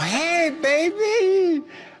baby.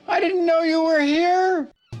 I didn't know you were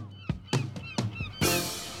here.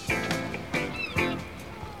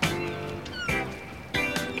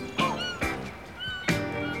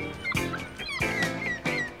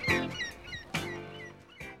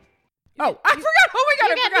 Oh, I forgot. Oh my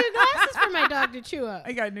God, You got new glasses for my dog to chew on.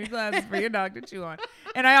 I got new glasses for your dog to chew on.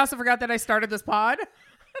 And I also forgot that I started this pod.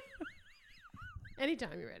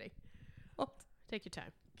 Anytime you're ready. Well, Take your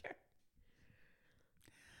time.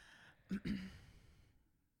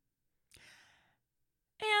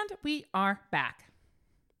 and we are back.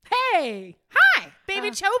 Hey! Hi,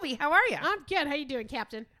 baby Chobi. How are you? I'm good. How you doing,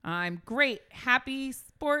 Captain? I'm great. Happy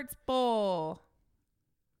Sports Bowl.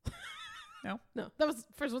 No? No, that was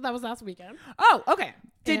first of all, that was last weekend. Oh, okay.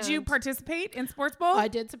 Did you And- participate in Sports Bowl? I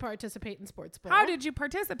did participate in Sports Bowl. How did you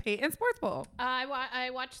participate in Sports Bowl? I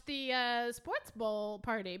watched the Sports Bowl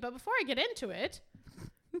party, but before I get into it,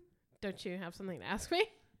 don't you have something to ask me?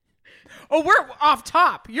 Oh, we're off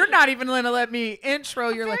top. You're not even going to let me intro.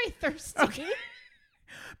 You're Very like, thirsty. okay.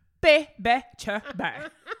 Be, cha,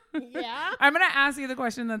 ba. Yeah. I'm going to ask you the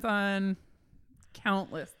question that's on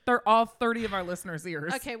countless. They're all 30 of our listeners'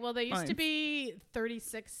 ears. Okay, well, they used to Fine. be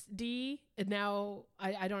 36D, and now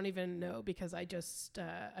I don't even know because I just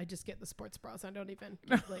get the sports bras. I don't even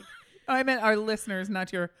like. I meant our listeners,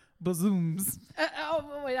 not your bazooms.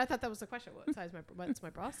 Oh wait, I thought that was the question. What's my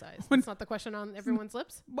bra size? That's not the question on everyone's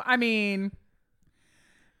lips. I mean,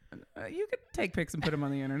 you could take pics and put them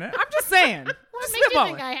on the internet. I'm just saying. What Just makes you spitballing.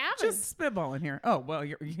 think I haven't? Just spitballing here. Oh, well,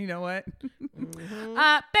 you know what?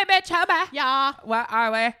 Mm-hmm. Baby chubba. Yeah, What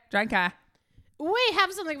are we? Drinking. we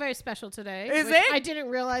have something very special today. Is which it? I didn't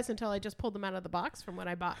realize until I just pulled them out of the box from what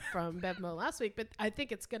I bought from Bevmo last week, but I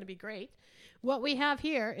think it's going to be great. What we have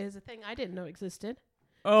here is a thing I didn't know existed.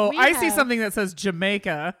 Oh, We I see have- something that says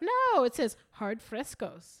Jamaica. No, it says hard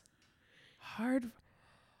frescos. Hard.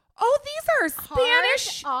 Oh, these are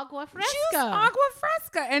Spanish Hard agua fresca. juice agua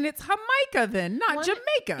fresca, and it's Jamaica then, not One-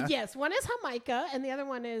 Jamaica. Yes, one is Jamaica and the other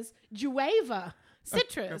one is Jueva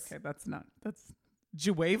citrus. Okay, that's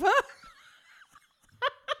Jueva.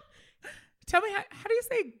 Tell me how do you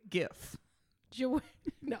say GIF? No.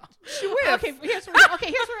 Juif. Okay, here's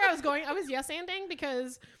where I was going. I was yes-anding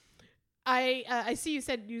because I see you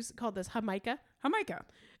said you called this Jamaica. Jamaica.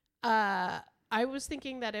 I was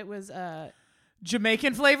thinking that it was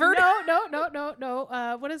Jamaican flavored?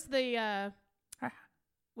 no. What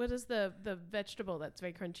is the vegetable that's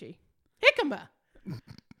very crunchy? Jicama.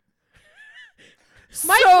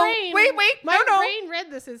 My brain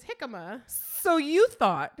read this as jicama. So you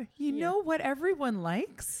thought, you know what everyone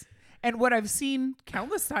likes? And what I've seen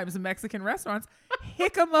countless times in Mexican restaurants,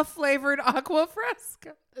 jicama flavored agua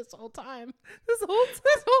fresca. This whole time. This whole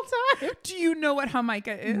time. Do you know what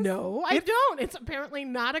Jamaica is? No, I don't. It's apparently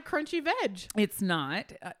not a crunchy veg. It's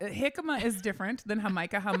not. Jicama is different than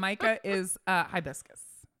Jamaica. Jamaica is hibiscus.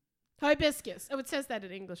 Hibiscus. Oh, it says that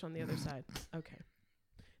in English on the other side. Okay.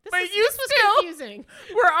 This But was still confusing.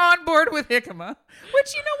 We're on board with jicama,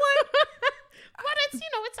 which you know what? But it's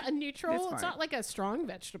a neutral. It's It's fine. not like a strong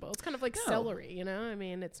vegetable. It's kind of like No. celery, I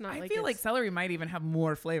mean, it's not I like feel like celery might even have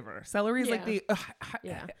more flavor. Celery is like Yeah. the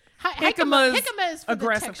yeah. Jicama's Jicama is for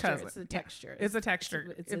aggressive the texture. cousin. It's the Yeah. texture. It's a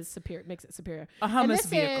texture. It's a superior. Makes it superior. a And hummus this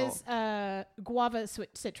vehicle. is guava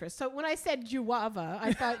citrus. So when I said guava,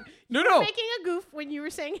 I thought No, you no. were making a goof when you were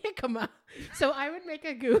saying jicama. So I would make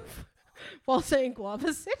a goof while saying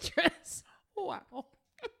guava citrus. Wow.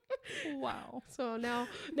 Wow. So now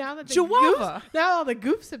that the Chihuahua. goofs, now all the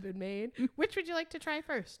goofs have been made, which would you like to try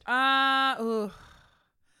first? I'll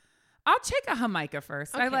check a Jamaica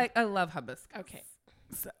first. Okay. I love hibiscus. Okay.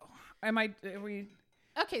 So are we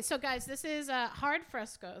Okay, so guys, this is hard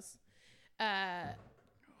frescoes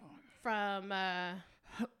from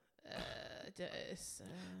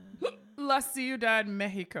La Ciudad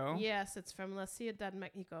Mexico. yes, it's from La Ciudad,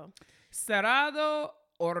 Mexico. Cerrado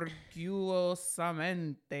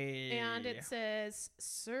orgullosamente. And it says,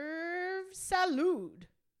 serve salud.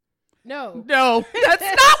 No. No, that's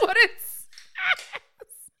not what it says.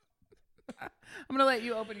 I'm going to let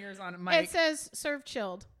you open yours on mic. It says, serve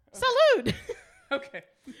chilled. Salud. Okay.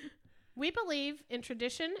 We believe in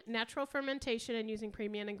tradition, natural fermentation, and using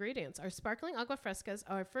premium ingredients. Our sparkling agua frescas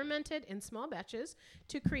are fermented in small batches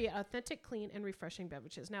to create authentic, clean, and refreshing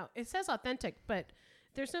beverages. Now, it says authentic, but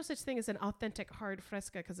there's no such thing as an authentic hard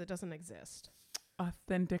fresca because it doesn't exist.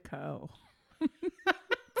 Authentico.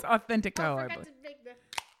 It's Authentico, I believe. to make the...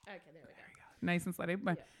 Okay, there we go. Nice and slutty.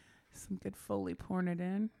 But Yeah. some good Foley pouring it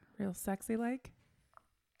in. Real sexy like.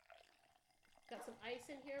 Got some ice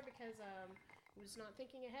in here because I was not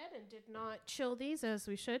thinking ahead and did not chill these as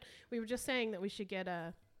we should. We were just saying that we should get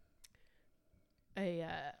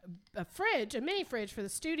fridge, a mini fridge for the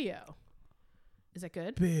studio. Is that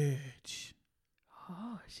good? Bitch.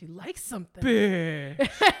 Oh, she likes something. Bitch.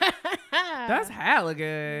 That's hella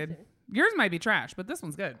good. Yours might be trash, but this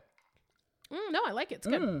one's good. No, I like it. It's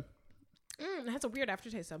good. It has a weird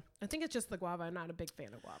aftertaste, though. I think it's just the guava. I'm not a big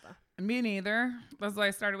fan of guava. Me neither. That's why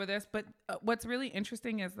I started with this. But what's really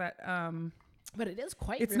interesting is that But it is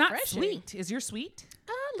quite it's refreshing. not sweet. Is yours sweet?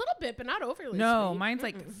 A little bit, but not overly No, sweet. mine's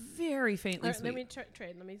like very faintly All right, sweet. let me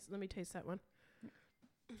trade. Let me taste that one.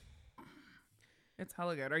 It's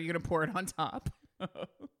hella good. Are you going to pour it on top? What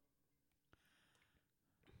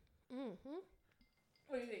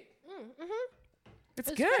do you think?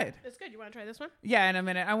 It's good. It's good. You want to try this one? Yeah, in a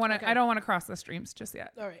minute. Okay. I don't want to cross the streams just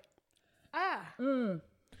yet. All right.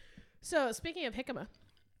 So speaking of jicama.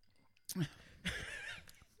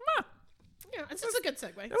 Yeah, this is a good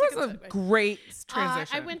segue. That was a great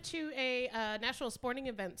transition. I went to a national sporting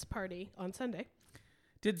events party on Sunday.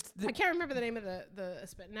 I can't remember the name of the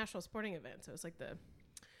national sporting event. So it was like the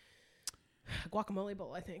Guacamole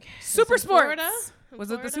Bowl, I think. Super Sports. Florida.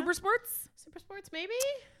 Was it the Super Sports? Super Sports, maybe?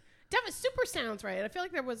 Super sounds right. I feel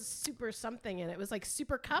like there was super something in it. It was like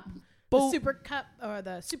Super Cup. The Super Cup or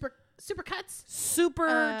the Super Cuts.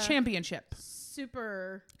 Super Championship.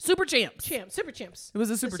 Super Champs. Super Champs. It was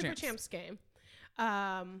a Super Super Champs. Champs game.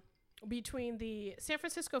 Between the San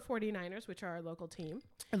Francisco 49ers, which are our local team.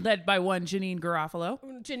 Led by one Janine Garofalo.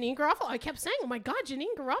 Janine Garofalo. I kept saying, oh my God,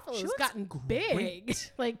 Janine Garofalo has gotten big.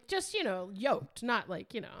 Like, just, yoked. Not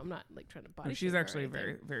like, I'm not like trying to body She's shame her or actually anything.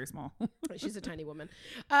 very, very small. She's a tiny woman.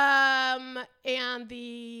 And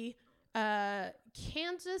the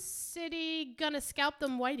Kansas City gonna scalp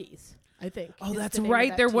them Whiteys, I think. Oh, is that's the name of right.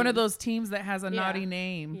 that They're one of team. those teams that has a naughty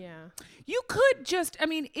name. Yeah. You could just,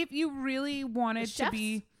 if you really wanted The to chefs?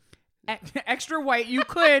 be extra white, you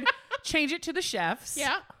could change it to the chefs.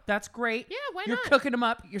 Yeah. That's great. Yeah, why You're not? cooking them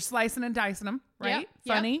up. You're slicing and dicing them, right?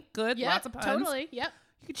 Yep. Funny, good, Yep, lots of puns. totally. Yep.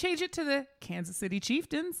 You could change it to the Kansas City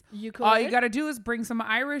Chieftains. You could. All you got to do is bring some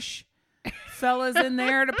Irish fellas in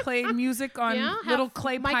there to play music on little have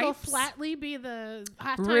clay Michael pipes. Flatley be the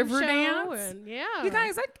halftime River show. dance. And, You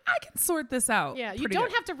guys, I can sort this out. Yeah, you pretty don't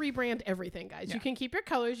good. have to rebrand everything, guys. Yeah. You can keep your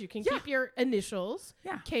colors. You can Yeah. keep your initials.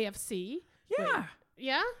 Yeah. KFC. Yeah. Wait,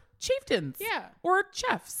 yeah? Chieftains. Yeah. Or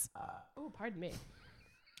chefs. Oh, pardon me.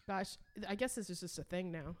 Gosh, I guess this is just a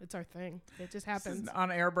thing now. It's our thing. It just happens.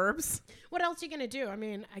 On air burps. What else are you going to do? I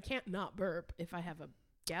mean, I can't not burp if I have a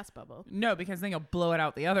gas bubble. No, because then you'll blow it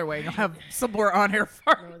out the other way. And you'll have some more on air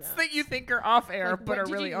farts No. that you think are off air, Like, but are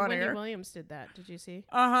did really you- on Wendy air. Williams did that. Did you see?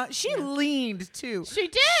 She leaned too. She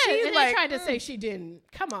did. She, and like, I tried to say she didn't.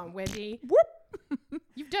 Come on, Wendy. Whoop.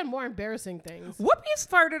 You've done more embarrassing things. Whoopies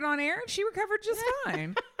farted on air and she recovered just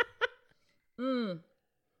fine.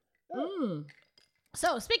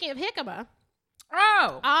 So, speaking of jicama,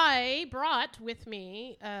 Oh. I brought with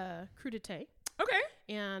me crudité, Okay.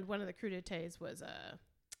 and one of the crudités was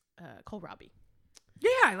kohlrabi. Yeah,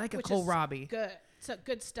 I like a Which is kohlrabi. Good. So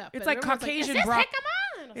good stuff. It's But like everyone's Caucasian is this broc-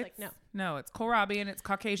 jicama? And I was like, no. No, it's kohlrabi and it's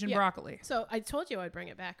Caucasian Yeah. broccoli. So I told you I'd bring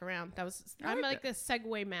it back around. I'm like liked the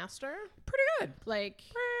Segway master. Pretty good. Like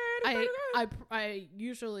Pretty good. I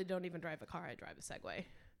usually don't even drive a car. I drive a Segway.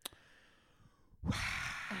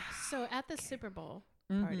 So at the Super Bowl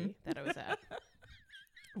party that I was at,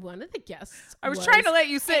 one of the guests I was trying to let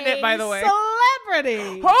you sit in it, by the way.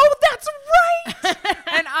 Celebrity. Oh, that's right.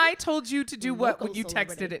 And I told you to do what when Local you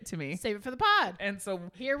texted celebrity. it to me. Save it for the pod. And so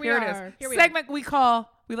Here we it are. is. Here we Segment we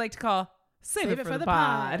like to call Save it for the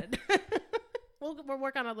pod. We'll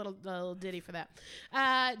work on a little ditty for that.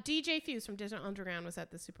 DJ Fuse from Digital Underground was at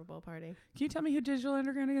the Super Bowl party. Can you tell me who Digital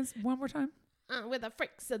Underground is one more time? With the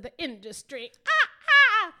freaks of the industry.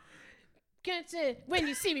 Can't say, when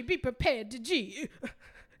you see me, be prepared to G.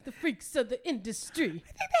 The freaks of the industry. I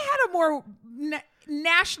think they had a more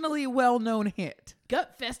nationally well-known hit.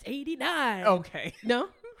 Gutfest 89. Okay. No?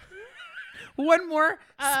 One more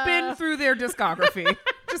spin through their discography.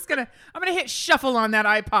 I'm gonna hit shuffle on that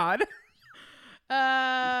iPod.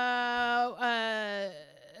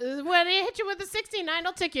 When I hit you with a 69,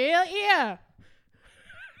 I'll take your ear.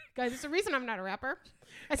 Guys, it's the reason I'm not a rapper.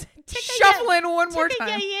 I said, Shuffle in one more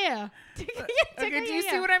time. Yeah. Okay, do you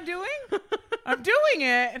see what I'm doing? I'm doing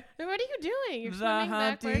it. What are you doing? You're The swimming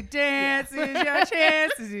Humpty backward. Dance is your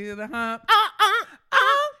chance to do the hump.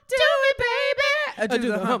 Do it, baby. I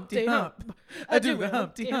do the Humpty Hump. I do the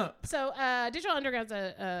Humpty Hump. So, Digital Underground's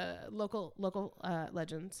a local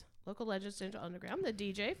legends. Local legends, Digital Underground. The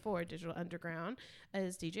DJ for Digital Underground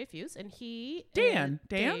is DJ Fuse, and he Dave.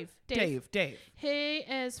 He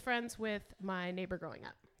is friends with my neighbor growing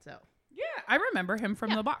up. So Yeah, I remember him from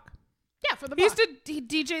Yeah. the Bach. Yeah, for the He bar. used to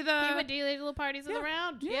DJ the. He would do little parties in the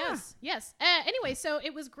round. Yeah. Yes. Anyway, so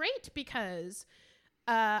it was great because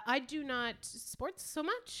I do not sports so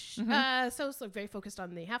much. So it's very focused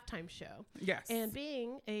on the halftime show. Yes. And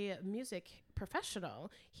being a music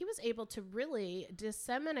professional, he was able to really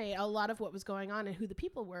disseminate a lot of what was going on and who the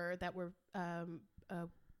people were that were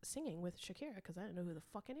singing with Shakira, because I didn't know who the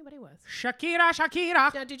fuck anybody was.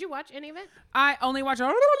 Shakira. Now, did you watch any of it? I only watched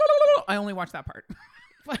that part.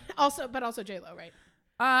 But also J-Lo, right?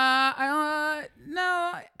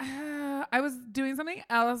 No, I was doing something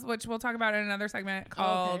else, which we'll talk about in another segment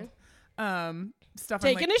called, stuff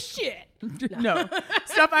Taking I'm a shit. no,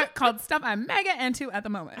 called stuff I'm mega into at the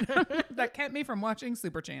moment that kept me from watching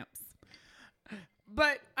Super Champs.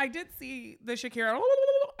 But I did see the Shakira.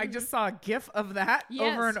 I just saw a GIF of that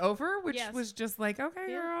over and over, which was just like, okay,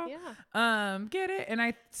 girl, get it. And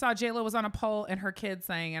I saw J-Lo was on a poll and her kid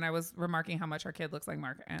sang, and I was remarking how much her kid looks like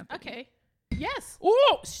Mark Anthony. Okay. Yes.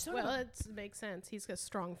 Oh, well, it makes sense. He's got a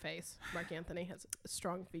strong face. Mark Anthony has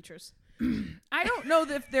strong features. I don't know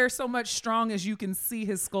if they're so much strong as you can see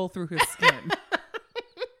his skull through his skin.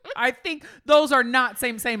 I think those are not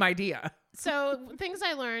same idea. So things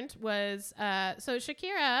I learned was, so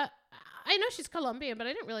Shakira, I know she's Colombian, but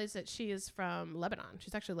I didn't realize that she is from Lebanon.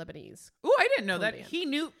 She's actually Lebanese. Oh, I didn't know Colombian. that. He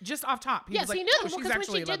knew just off top. He Yes, was like, he knew. oh, Well, she's because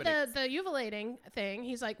when she actually did Lebanese. the uvulating thing,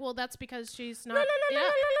 he's like, well, that's because she's not. La, la, la, la, la,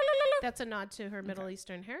 la, la. That's a nod to her Middle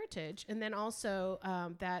Eastern heritage. And then also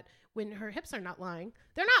that when her hips are not lying,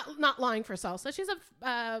 they're not lying for salsa. She's a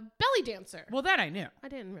belly dancer. Well, that I knew. I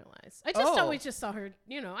didn't realize. I just always just saw her,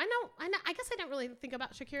 I know. I guess I didn't really think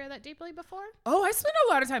about Shakira that deeply before. Oh, I spend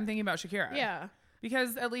a lot of time thinking about Shakira. Yeah.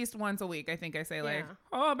 Because at least once a week, I think I say like, Yeah.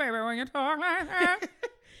 oh, baby, when you talk like that.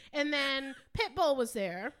 And then Pitbull was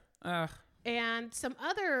there. Ugh. And some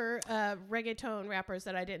other reggaeton rappers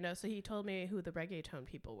that I didn't know. So he told me who the reggaeton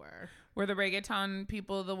people were. Were the reggaeton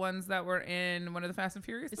people the ones that were in one of the Fast and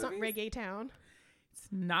Furious It's movies? not Reggae Town. It's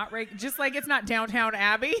not reggae. Just like it's not Downtown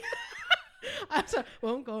Abbey. I'm sorry.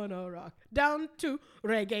 Well, I'm going to rock down to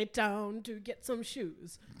Reggae Town to get some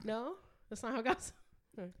shoes. No? That's not how it goes?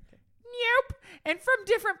 Okay. Nope. And from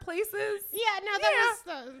different places. Yeah, no,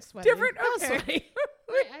 that was sweaty. Different. That was Okay. sweaty.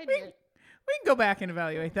 I we did. can go back and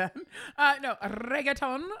evaluate that. No,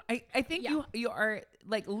 reggaeton. I think you are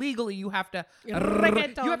like legally you have to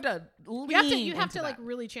Reggaeton. You have to lean You have into to like that.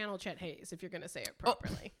 really channel Chet Hayes if you're going to say it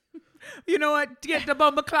properly. You know what? Get the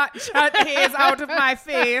bomber clot Chet Hayes out of my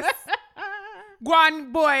face.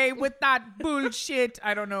 One boy with that bullshit.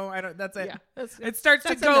 I don't know. That's it. Yeah, it starts to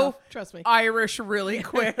that's go enough, trust me. Irish really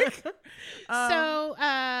quick. So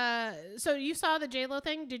you saw the J-Lo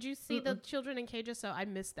thing? Did you see the children in cages? So I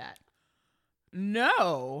missed that.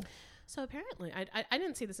 No. So apparently, I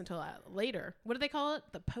didn't see this until later. What do they call it?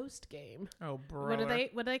 The post game. Oh, bro. What do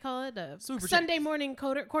they call it? Super Sunday morning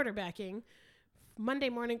quarterbacking, Monday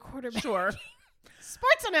morning quarterbacking. Sure.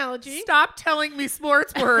 Sports analogy. Stop telling me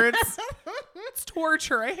sports words. It's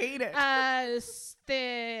torture. I hate it.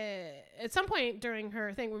 At some point during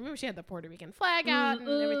her thing, remember she had the Puerto Rican flag out and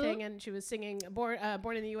everything, and she was singing "Born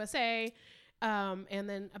in the USA," and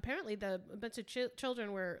then apparently a bunch of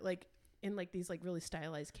children were like in like these like really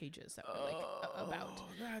stylized cages that were like about.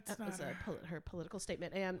 That's That was not her political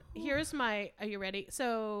statement. And here's my. Are you ready?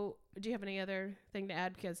 So, do you have any other thing to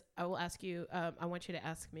add? Because I will ask you. I want you to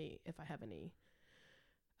ask me if I have any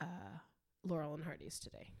Laurel and Hardy's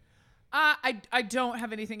today. I don't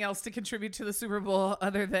have anything else to contribute to the Super Bowl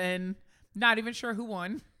other than not even sure who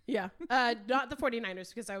won. Yeah. Not the 49ers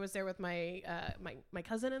because I was there with my my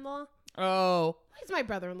cousin-in-law. Oh. He's my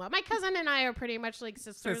brother-in-law. My cousin and I are pretty much like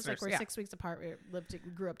sisters. Like we're yeah. 6 weeks apart. We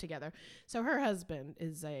grew up together. So her husband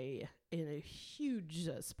is a huge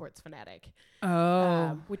sports fanatic.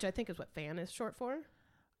 Oh. Which I think is what fan is short for.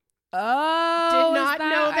 Oh. Did not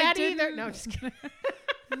know that I either. No, just kidding.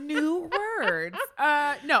 New words.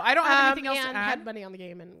 No, I don't have anything else to and add. had money on the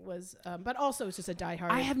game and was, but also was just a diehard.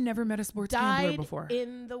 I have never met a sports gambler before.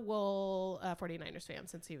 in the wool 49ers fan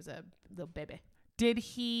since he was a little baby. Did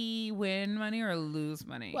he win money or lose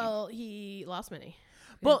money? Well, he lost money.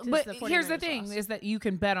 But The here's the 49ers thing: lost. is that you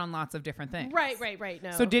can bet on lots of different things. Right.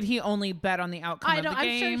 No. So did he only bet on the outcome of the I'm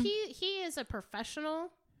game? sure he is a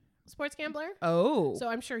professional sports gambler. Oh. So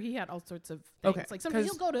I'm sure he had all sorts of things. Okay, Like sometimes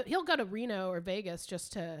he'll go to Reno or Vegas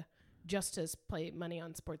just to play money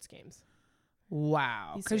on sports games.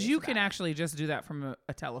 Wow. He's Because serious you about can it. actually just do that from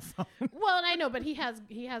a telephone. Well, and I know, but he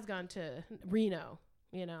has gone to Reno.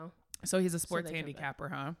 So he's a sports they can bet. handicapper,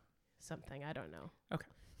 huh? Something I don't know. Okay.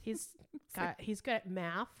 He's got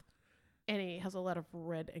math, and he has a lot of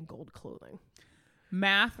red and gold clothing.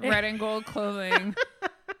 Math, red and gold clothing.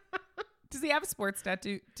 Does he have sports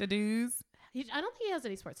tattoos? I don't think he has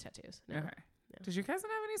any sports tattoos. No. Okay. Does your cousin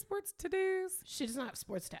have any sports tattoos? She does not have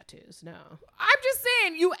sports tattoos. No. I'm just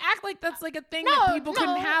saying, you act like that's like a thing No, that people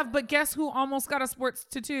couldn't no. have, but guess who almost got a sports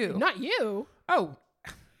tattoo? Not you. Oh.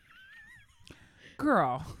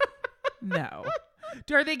 Girl. No.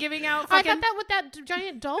 Are they giving out I fucking... thought that what that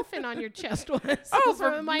giant dolphin on your chest was. Oh,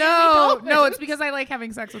 from for, Miami no, Dolphins. no, it's because I like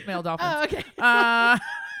having sex with male dolphins. Oh, okay.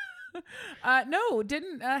 No,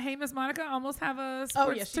 didn't Miss Monica almost have a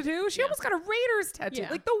sports yeah, she tattoo? did. She Yeah. almost got a Raiders tattoo,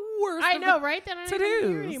 Yeah. like the worst. I of know, the- right? That I don't even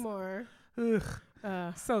hear to-dos. anymore.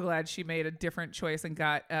 Ugh. So glad she made a different choice and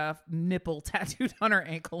got a nipple tattooed on her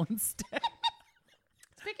ankle instead.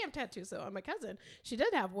 Speaking of tattoos, though, on my cousin, she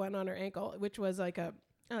did have one on her ankle, which was like it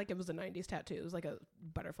was a 90s tattoo. It was like a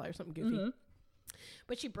butterfly or something goofy. Mm-hmm.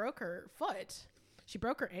 But she broke her foot. She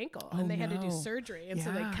broke her ankle, and they had to do no. surgery. And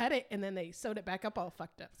so they Yeah. cut it, and then they sewed it back up all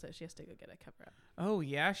fucked up. So she has to go get a cover up. Oh,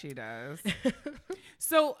 yeah, she does.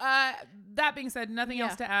 So, that being said, nothing Yeah.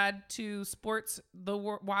 else to add to sports, the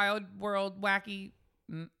wild world, wacky,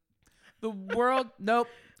 the world. Nope.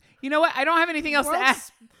 You know what? I don't have anything else to add.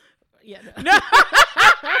 Yeah. No. No.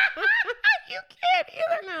 You can't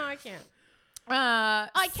either. No, I can't.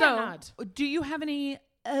 I cannot. Do you have any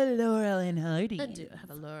Laurel and Hardy? I do have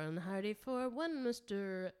a Laurel and Hardy for one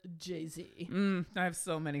Mr. Jay-Z. I have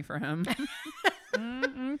so many for him.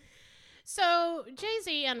 So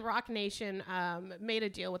Jay-Z and Rock Nation made a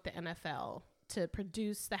deal with the NFL to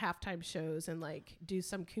produce the halftime shows and like do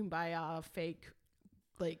some kumbaya fake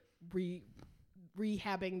like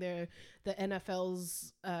rehabbing the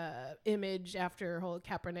NFL's image after whole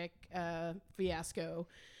Kaepernick fiasco.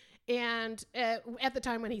 And at the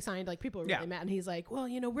time when he signed, like people were really mad, and he's like, "Well,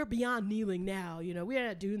 we're beyond kneeling now. We're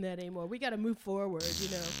not doing that anymore. We got to move forward.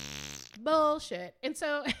 Bullshit." And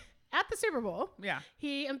so at the Super Bowl,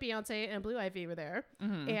 he and Beyonce and Blue Ivy were there.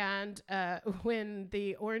 Mm-hmm. And when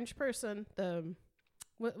the orange person,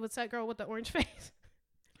 what's that girl with the orange face,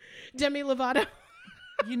 Demi Lovato.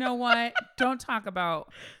 You know what? Don't talk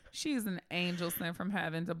about. She's an angel sent from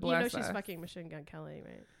heaven to bless she's us. fucking Machine Gun Kelly,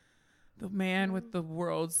 right? The man with the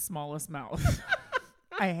world's smallest mouth.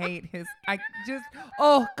 I hate his.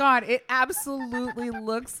 Oh God, it absolutely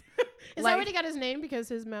looks. Is that what he got his name? Because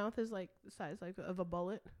his mouth is like the size of a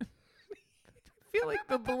bullet. I feel like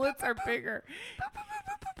the bullets are bigger.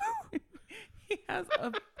 He has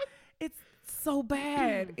a. It's so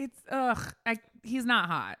bad. It's he's not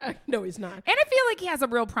hot. No, he's not. And I feel like he has a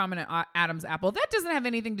real prominent Adam's apple. That doesn't have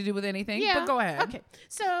anything to do with anything. Yeah. But go ahead. Okay.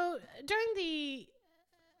 So during the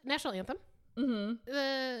national anthem,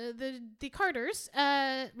 the Carters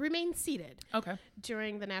remained seated. Okay.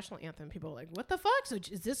 During the national anthem, people were like, "What the fuck? So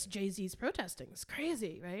is this Jay-Z's protesting? It's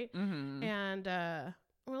crazy, right?" Mm-hmm. And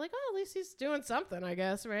we're like, "Oh, at least he's doing something, I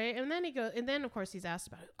guess, right?" And then of course he's asked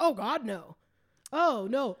about it. Oh God, no. Oh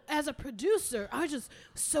no! As a producer, I was just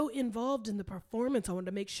so involved in the performance. I wanted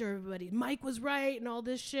to make sure everybody's mic was right and all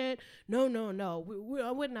this shit. No.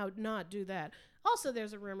 I would not do that. Also,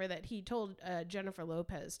 there's a rumor that he told Jennifer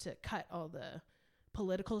Lopez to cut all the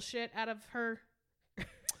political shit out of her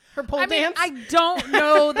pole dance. I don't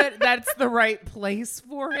know that that's the right place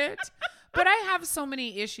for it. But I have so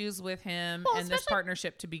many issues with him and this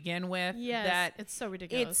partnership to begin with. Yes, that it's so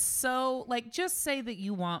ridiculous. It's so just say that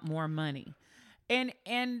you want more money. And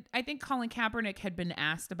I think Colin Kaepernick had been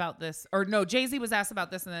asked about this, or no, Jay-Z was asked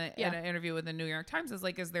about this in an interview with the New York Times. Is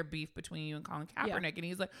like, is there beef between you and Colin Kaepernick? And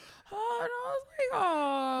he's like, I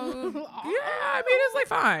mean, it's like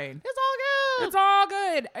fine. It's all good. It's all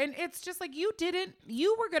good. And it's just like, you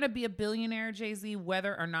were going to be a billionaire, Jay-Z,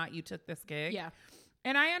 whether or not you took this gig. Yeah.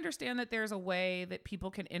 And I understand that there's a way that people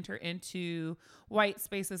can enter into white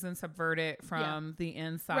spaces and subvert it from the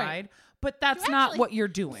inside, Right. but that's not what you're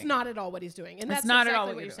doing. It's not at all what he's doing, and that's not exactly at all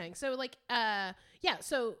what what you're you're saying. So, like,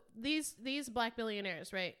 so these black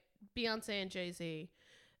billionaires, right? Beyonce and Jay-Z,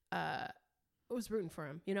 was rooting for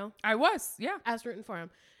him. I was, yeah. I was rooting for him,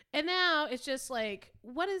 and now it's just like,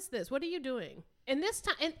 what is this? What are you doing in this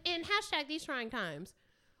time? In hashtag these trying times.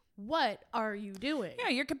 What are you doing? Yeah,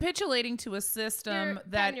 you're capitulating to a system You're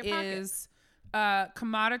that patting your pocket. is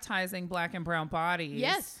commoditizing black and brown bodies.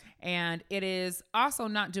 Yes. And it is also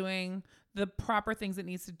not doing the proper things it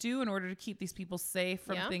needs to do in order to keep these people safe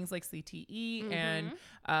from things like CTE and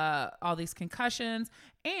all these concussions.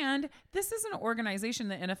 And this is an organization,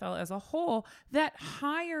 the NFL as a whole, that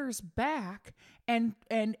hires back and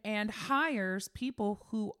hires people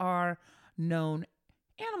who are known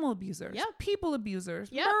animal abusers, people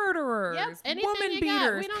abusers, murderers, Anything woman you beaters.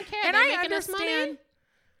 got. We don't care. And They're I making us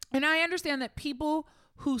money. understand that people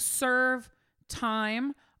who serve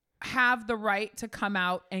time have the right to come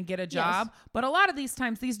out and get a job. Yes. But a lot of these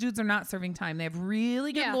times, these dudes are not serving time. They have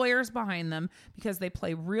really good Yeah. lawyers behind them because they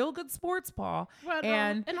play real good sports ball. Well,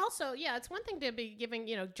 and and also, yeah, it's one thing to be giving,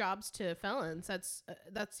 jobs to felons. That's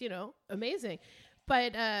amazing.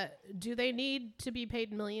 But do they need to be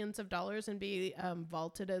paid millions of dollars and be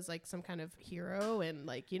vaulted as like some kind of hero and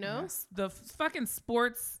like, yes, the fucking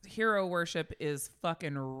sports hero worship is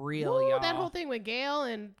fucking real, Ooh, y'all. that whole thing with Gail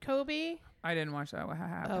and Kobe. I didn't watch that. What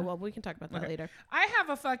happened? Oh, well, we can talk about that Okay. later. I have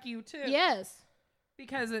a fuck you too. Yes.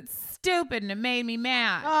 Because it's stupid and it made me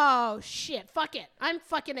mad. Oh, shit. Fuck it. I'm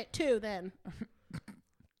fucking it too then.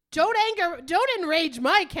 Don't enrage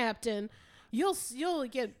my captain. You'll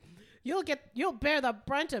bear the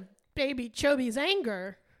brunt of baby Chobi's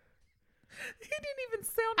anger. He didn't even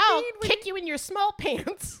sound I'll mean. kick you in your small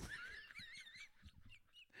pants.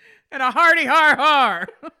 And a hearty har har.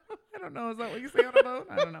 I don't know. Is that what you say on a boat?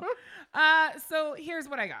 I don't know. So here's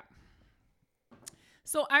what I got.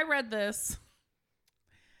 So I read this.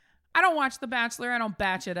 I don't watch The Bachelor. I don't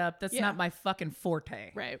batch it up. That's Yeah. not my fucking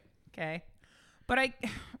forte. Right. Okay. But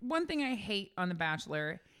one thing I hate on The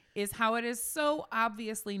Bachelor is how it is so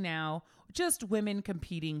obviously now just women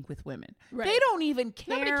competing with women. Right. They don't even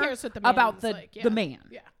Nobody care cares what the man about is the, like. Yeah. the man.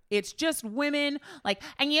 Yeah. It's just women like,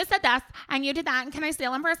 and you said this, and you did that, and can I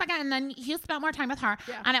steal him for a second? And then you spent more time with her,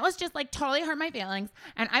 Yeah. and it was just like totally hurt my feelings,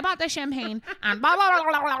 and I bought the champagne, and blah, blah, blah,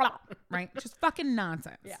 blah, blah, blah. Right? Just fucking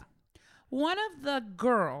nonsense. Yeah. One of the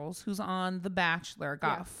girls who's on The Bachelor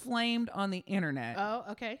got Yeah. flamed on the internet Oh,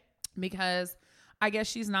 okay. because I guess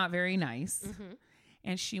she's not very nice. Mm-hmm.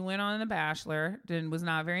 And she went on The Bachelor and was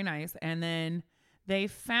not very nice. And then they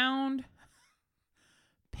found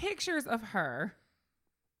pictures of her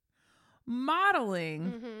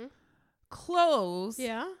modeling Mm-hmm. clothes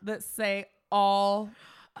Yeah. that say all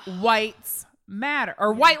whites matter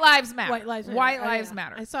or white lives matter. White lives matter. White Oh, lives yeah.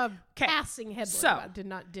 matter. I saw a 'Kay. passing headline. So- But did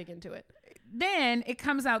not dig into it. Then it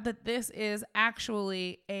comes out that this is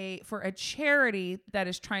actually for a charity that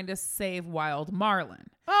is trying to save wild marlin.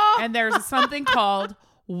 Oh, And there's something called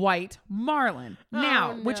White Marlin.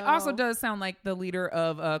 Now, which no. also does sound like the leader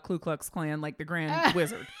of a Ku Klux Klan, like the Grand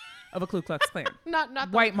Wizard of a Ku Klux Klan. not the,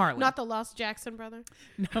 White Marlin. not the Lost Jackson brother.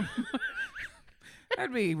 No.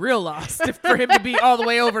 That'd be real lost for him to be all the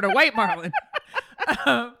way over to White Marlin.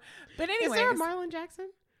 But anyway, Is there a Marlon Jackson?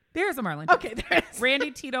 there's a Marlin. Okay, there is.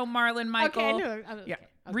 Randy, Tito, Marlin, Michael. Okay, I knew. Yeah. Okay,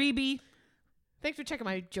 okay. Reby. Thanks for checking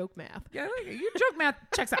my joke math. Yeah, your joke math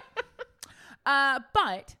checks out.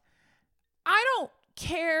 But I don't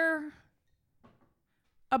care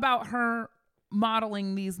about her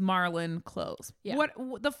modeling these Marlin clothes. Yeah.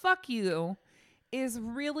 What the fuck you is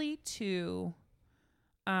really to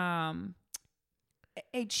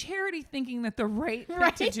a charity thinking that the right thing to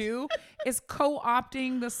Right. do is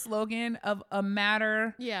co-opting the slogan of a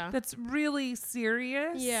matter Yeah. that's really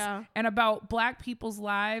serious Yeah. and about Black people's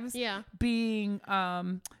lives Yeah. being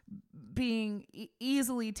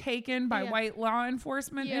easily taken by Yeah. white law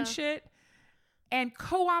enforcement Yeah. and shit, and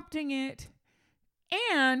co-opting it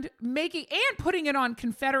and putting it on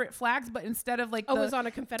Confederate flags, but instead of like Oh, it was on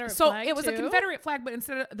a Confederate so flag it was a too? Confederate flag, but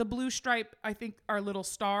instead of the blue stripe, I think are little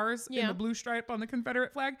stars in Yeah. the blue stripe on the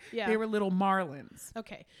Confederate flag. Yeah. They were little marlins.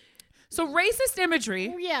 Okay. So racist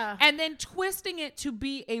imagery, Yeah. and then twisting it to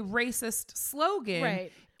be a racist slogan,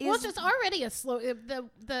 Right. Is Well, it's just already a slow.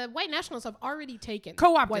 The white nationalists have already taken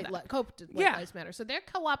Co-opted white, that. co-opted white Yeah. lives matter. So they're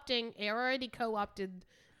co-opting a already co-opted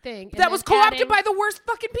thing and that was then co-opted adding- by the worst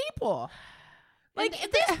fucking people. and Like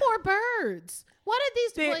these poor birds. What are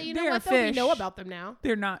these? They- Well, you know they're what? Though we fish. know about them now.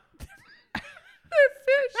 They're not. They're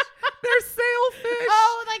fish. They're sailfish.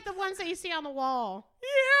 Oh, like the ones that you see on the wall.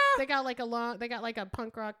 Yeah. They got like a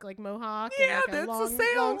punk rock like mohawk. Yeah, and like that's a a long,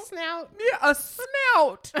 sail. long snout. Yeah, a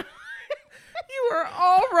snout. You are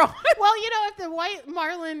all wrong. Well, if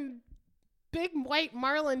the big white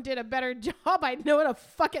marlin did a better job, I'd know what a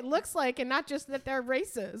fuck it looks like, and not just that they're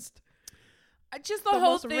racist. Just the The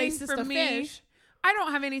whole most thing racist for of me. fish. I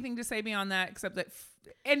don't have anything to say beyond that except that.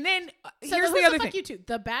 And then So here's who's the other fuck thing. you two?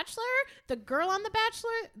 The Bachelor, the girl on The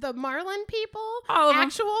Bachelor, the Marlin people, All of 'em.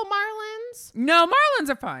 actual Marlins. No, marlins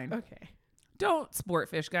are fine. Okay. Don't sport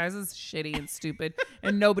fish, guys. It's shitty and stupid,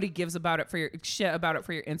 and nobody gives about it for your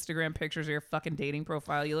Instagram pictures or your fucking dating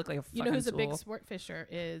profile. You look like a fucking You know who's a big tool. sport fisher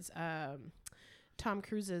is Tom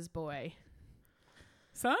Cruise's boy.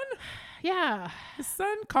 Son? Yeah, His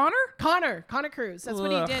son, Connor? Connor Cruise. That's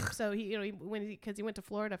what he Ugh. did. So he because he went to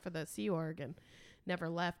Florida for the Sea Org and never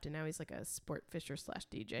left, and now he's like a sport fisher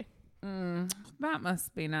 / DJ. That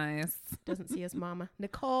must be nice. Doesn't see his mama,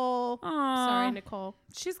 Nicole. Aw. Sorry, Nicole.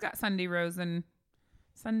 She's got Sunday Rose and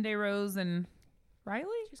Riley?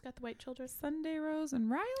 She's got the white children. Sunday Rose and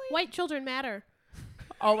Riley? White children matter.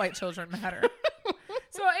 All white children matter.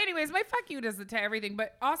 So anyways, my fuck you does it to everything,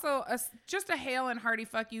 but also just a hail and hearty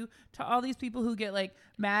fuck you to all these people who get like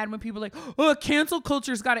mad when people are like, oh, cancel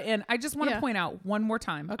culture's got to end. I just want to point out one more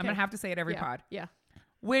time. I'm going to have to say it every pod. Yeah.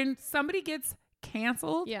 When somebody gets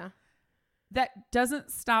canceled, Yeah. that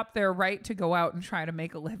doesn't stop their right to go out and try to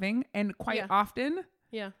make a living. And quite often,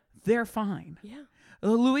 Yeah. they're fine. Yeah.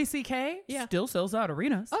 Louis C.K. Yeah. still sells out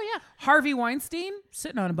arenas. Oh, yeah. Harvey Weinstein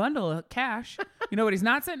sitting on a bundle of cash. You know what he's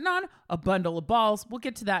not sitting on? A bundle of balls. We'll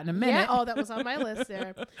get to that in a minute. Yeah. Oh, that was on my list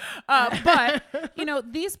there. But,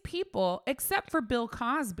 these people, except for Bill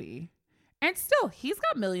Cosby, and still, he's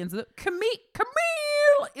got millions of Camille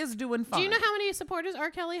is doing fine. Do you know how many supporters R.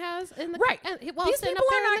 Kelly has in the Right. These These people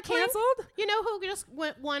are not canceled. You know who just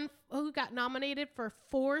who got nominated for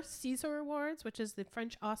 4 Caesar Awards, which is the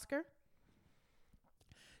French Oscar?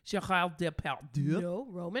 Gerard Depardieu. No,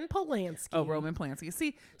 Roman Polanski. Oh, Roman Polanski.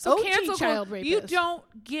 See, so OG cancel child culture, you rapist.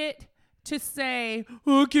 don't get to say,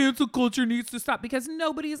 oh, cancel culture needs to stop, because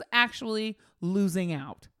nobody's actually losing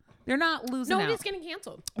out. They're not losing Nobody's out. getting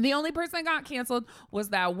canceled. The only person that got canceled was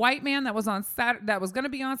that white man that was on that was going to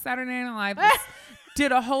be on Saturday Night Live. that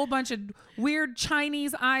did a whole bunch of weird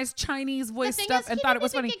Chinese eyes, Chinese voice stuff, and thought it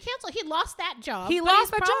was funny. Get canceled. He lost that job. He but lost he's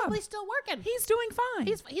that job. Probably still working. He's doing fine.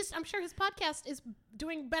 He's. I'm sure his podcast is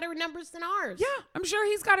doing better numbers than ours. Yeah, I'm sure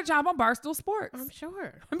he's got a job on Barstool Sports. I'm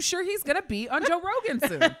sure. I'm sure he's going to be on Joe Rogan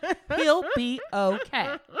soon. He'll be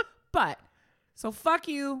okay. But, so fuck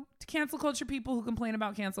you to cancel culture people who complain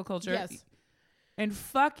about cancel culture. Yes. And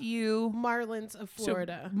fuck you Marlins of to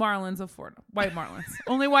Florida. Marlins of Florida. White Marlins.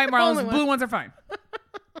 Only white Marlins. Only Blue ones are fine.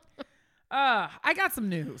 I got some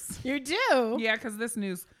news. You do? Yeah, because this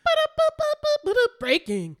news.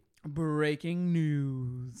 Breaking. Breaking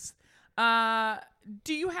news.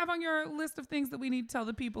 Do you have on your list of things that we need to tell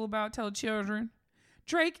the people about, tell children?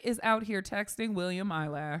 Drake is out here texting William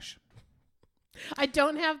Eyelash. I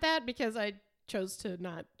don't have that because I chose to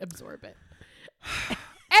not absorb it.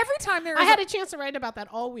 Every time there is I had a chance to write about that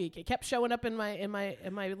all week. It kept showing up in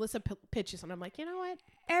my list of pitches, and I'm like, you know what?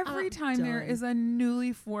 every time there done. is a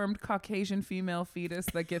newly formed Caucasian female fetus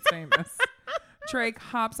that gets famous, Drake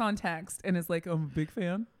hops on text and is like, I'm a big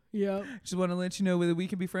fan. Yeah. Just want to let you know whether we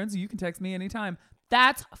can be friends. You can text me anytime.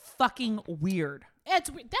 That's fucking weird. That's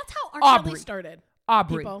how R. Aubrey. Kelly started.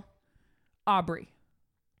 Aubrey. People. Aubrey.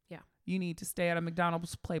 Yeah. You need to stay out of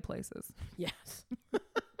McDonald's play places. Yes.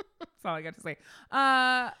 That's all I got to say.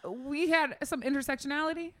 We had some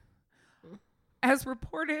intersectionality, as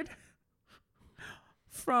reported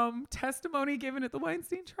from testimony given at the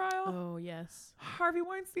Weinstein trial. Oh, yes. Harvey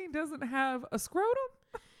Weinstein doesn't have a scrotum.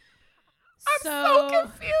 I'm so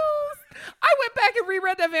confused. I went back and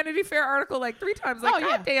reread that Vanity Fair article like 3 times. Like,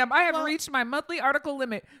 God damn, I have reached my monthly article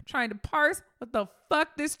limit trying to parse what the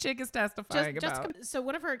fuck this chick is testifying about. So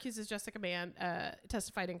one of her accusers, Jessica Mann,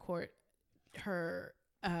 testified in court her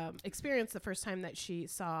experience the first time that she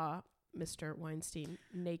saw Mr. Weinstein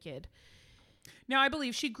naked. Now, I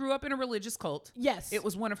believe she grew up in a religious cult. Yes. It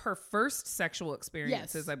was one of her first sexual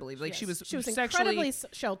experiences, I believe. Like, yes. she was incredibly sexually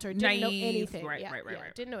sheltered, didn't know naive. anything.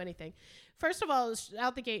 Right. Didn't know anything. First of all,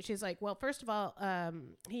 out the gate, she's like, well, first of all,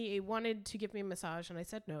 he wanted to give me a massage, and I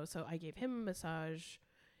said no, so I gave him a massage,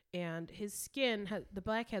 and his skin, the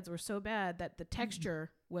blackheads were so bad that the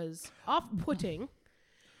texture was off-putting.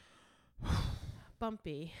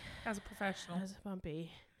 Bumpy. As a professional.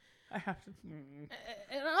 Bumpy. I have to. And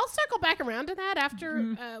I'll circle back around to that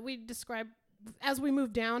after we describe, as we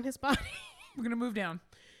move down his body. We're going to move down.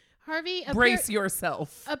 Harvey Brace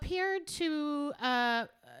yourself. appeared to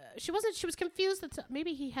she was confused that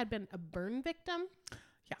maybe he had been a burn victim.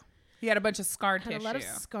 Yeah. He had a bunch of scar Had tissue. a lot of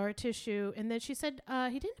scar tissue, and then she said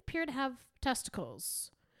he didn't appear to have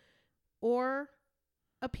testicles or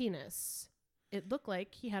a penis. It looked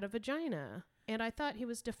like he had a vagina, and I thought he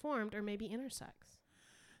was deformed or maybe intersex.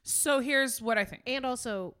 So here's what I think. And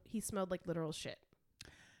also, he smelled like literal shit.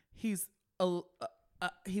 He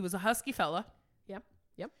was a husky fella. Yep.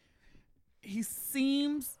 He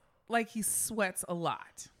seems like he sweats a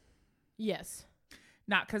lot. Yes.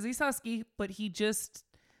 Not because he's husky, but he just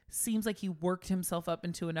seems like he worked himself up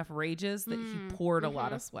into enough rages that he poured a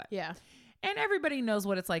lot of sweat. Yeah. And everybody knows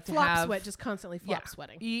what it's like to Flop have sweat, just constantly flop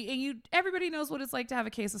sweating. Everybody knows what it's like to have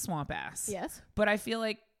a case of swamp ass. Yes. But I feel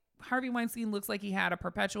like Harvey Weinstein looks like he had a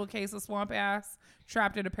perpetual case of swamp ass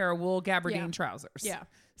trapped in a pair of wool gabardine trousers. Yeah.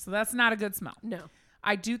 So that's not a good smell. No.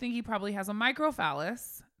 I do think he probably has a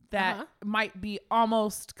microphallus that might be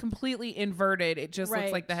almost completely inverted. It just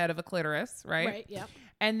looks like the head of a clitoris, right? Right, yeah.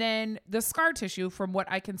 And then the scar tissue, from what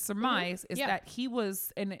I can surmise, is Yeah. that he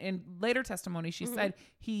was, in later testimony, she said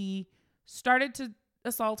he started to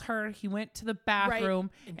assault her. He went to the bathroom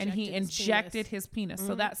and he injected his penis.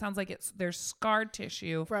 So that sounds like there's scar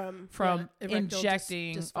tissue from erectile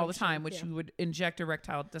injecting all the dysfunction. time, which you would inject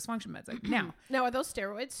erectile dysfunction meds. Like, now Now, are those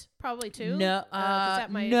steroids? Probably too. no, 'cause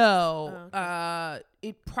that might- no, okay.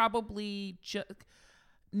 it probably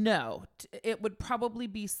no, it would probably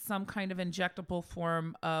be some kind of injectable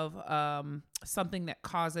form of something that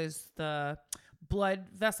causes the blood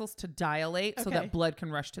vessels to dilate so Okay. that blood can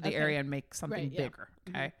rush to the Okay. area and make something Right, yeah. bigger.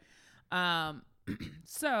 Okay.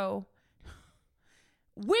 So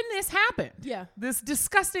when this happened, Yeah. this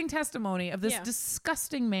disgusting testimony of this Yeah.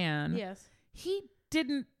 disgusting man, Yes. he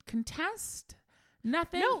didn't contest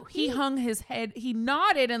nothing. No, he he- hung his head. He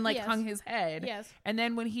nodded and Yes. hung his head. Yes. And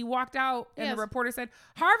then when he walked out and Yes. the reporter said,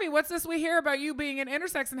 "Harvey, what's this we hear about you being an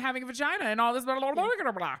intersex and having a vagina and all this blah, blah, blah,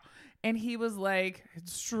 blah, blah." And he was like,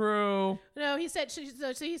 "It's true." No, he said. So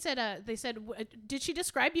he said. They said, "Did she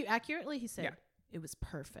describe you accurately?" He said, Yeah. "It was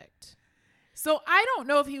perfect." So I don't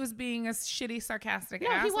know if he was being a shitty, sarcastic No,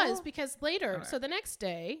 asshole. he was, because later, Okay. so the next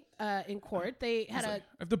day in court, they had I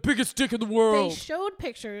have the biggest dick in the world. they showed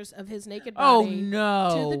pictures of his naked Oh body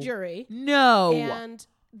no! to the jury, No. and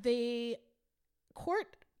the courtroom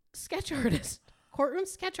sketch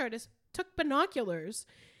artist took binoculars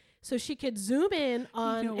so she could zoom in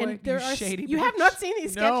on. know and what, there you are shady you have bitch. not seen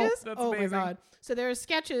these No, sketches? that's Oh amazing. my god! So there are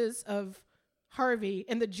sketches of Harvey,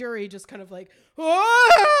 and the jury just kind of like,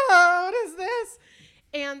 "Oh, what is this?"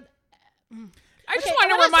 And I just Okay, want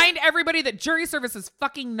what to is remind everybody that jury service is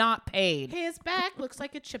fucking not paid. his back looks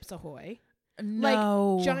like a Chips Ahoy.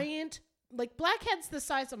 No. Like giant, like blackheads the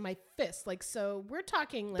size of my fist. Like, so we're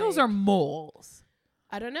talking like, Those are moles.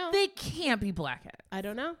 I don't know. They can't be blackhead. I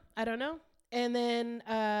don't know. And then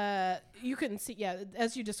you couldn't see, yeah,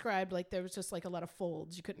 as you described, like there was just like a lot of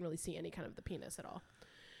folds. You couldn't really see any kind of the penis at all.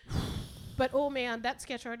 But oh man, that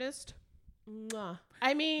sketch artist. Mwah.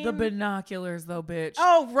 I mean, The binoculars, though, bitch.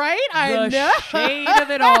 oh right, I the know. shade of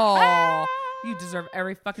it all. You deserve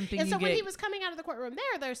every fucking thing And you so when get. he was coming out of the courtroom,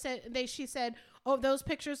 she said, "Oh, those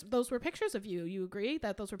were pictures of you. You agree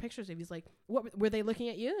that those were pictures of you?" He's like, "What were they looking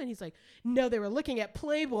at you?" And he's like, "No, they were looking at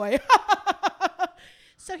Playboy."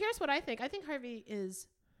 So here's what I think. I think Harvey is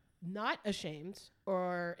not ashamed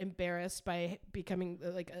or embarrassed by becoming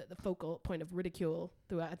like the focal point of ridicule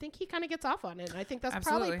throughout. I think he kind of gets off on it. And I think that's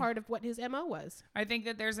Absolutely. probably part of what his MO was. I think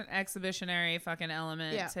that there's an exhibitionary fucking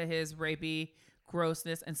element Yeah. to his rapey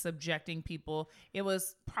grossness and subjecting people. It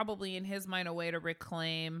was probably in his mind a way to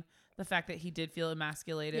reclaim the fact that he did feel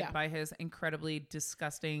emasculated Yeah. by his incredibly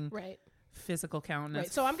disgusting Right. physical countenance.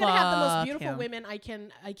 Right. So I'm going to have the most Fuck beautiful him. women I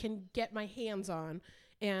can get my hands on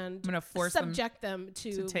and I'm gonna force them subject them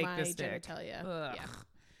to take my this dick. genitalia. Ugh. Yeah.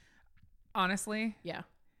 Honestly, Yeah.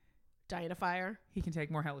 Die in a fire. he can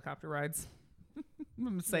take more helicopter rides.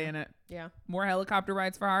 I'm saying it. Yeah. More helicopter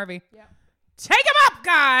rides for Harvey. Yeah. Take him up,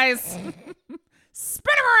 guys.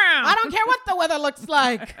 Spin him around. I don't care what the weather looks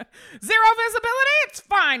like. Zero visibility. It's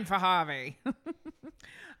fine for Harvey.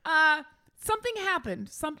 Something happened.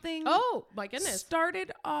 Something Oh, my goodness.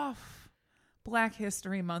 started off Black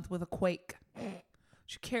History Month with a quake.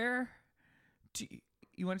 Do you care? Do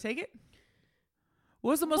you want to take it?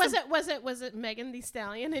 What was the most Was it Megan Thee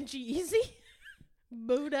Stallion and G-Eazy?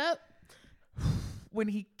 Booed up. when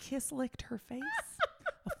he kiss licked her face?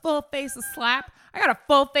 A full face of slap. I got a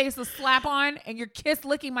full face of slap on, and you're kiss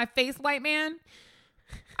licking my face, white man.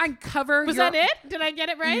 I can cover. Was your- that it? Did I get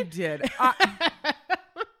it You right? did.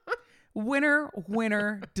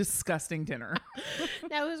 Winner, disgusting dinner.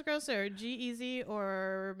 Now who's grosser, G-Eazy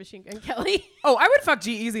or Machine Gun Kelly? Oh, I would fuck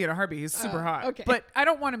G-Eazy at a heartbeat. He's super Oh, hot. okay. But I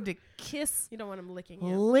don't want him to kiss, You don't want him licking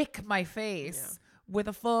you. lick my face with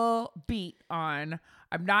a full beat on.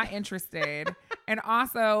 I'm not interested. And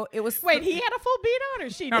also, it was... Wait, he had a full beat on, or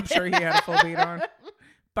she did? I'm sure he had a full beat on.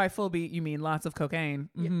 By full beat, you mean lots of cocaine.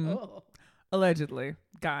 Mhm. Oh. Allegedly,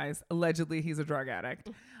 guys. Allegedly, he's a drug addict.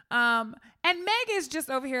 And Meg is just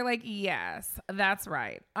over here like, yes, that's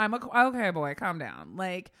right. Okay, boy, calm down.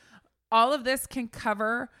 Like, all of this can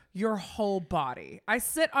cover your whole body. I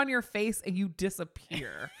sit on your face and you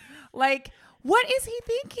disappear. Like, what is he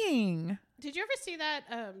thinking? Did you ever see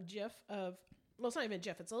that GIF of? Well, it's not even a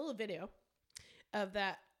GIF. It's a little video of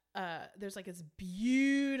that. There's like this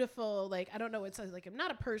beautiful, like, I don't know, it's like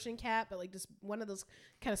not a Persian cat, but like just one of those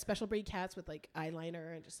kind of special breed cats with like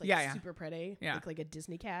eyeliner and just like Yeah. super pretty, Yeah. like a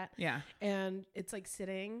Disney cat. Yeah. And it's like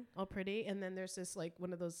sitting all pretty, and then there's this like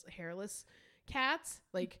one of those hairless cats,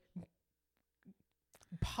 like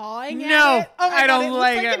pawing No, at it. Oh my I God, don't it looks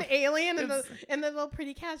like like it. an alien, and the little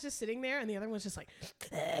pretty cat's just sitting there, and the other one's just like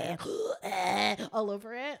all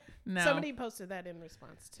over it. No. Somebody posted that in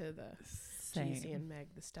response to the Same. Jeezy and Meg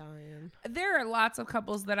the Stallion. There are lots of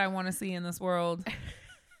couples that I want to see in this world,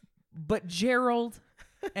 but Gerald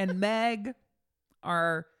and Meg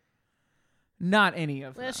are not any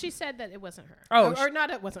of them. Well, she said that it wasn't her. Oh, or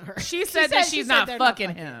not. It wasn't her. She said that she's not they're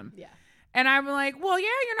fucking him. Yeah. And I'm like, well, yeah,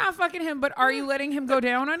 you're not fucking him, but are you letting him go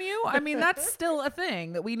down on you? I mean, that's still a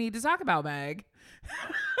thing that we need to talk about, Meg.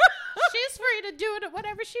 She's free to do it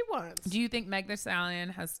whatever she wants. Do you think Meg the Stallion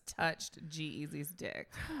has touched G-Eazy's dick?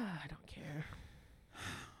 I don't care.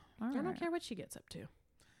 All I don't right. care what she gets up to.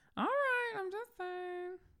 All right, I'm just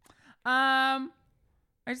saying. I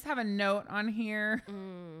just have a note on here.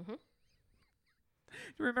 Mm-hmm.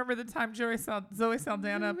 You remember the time Zoe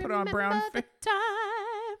Saldana put on brown face?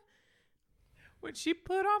 time. When she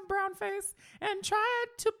put on brown face and tried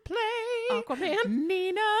to play Aquaman?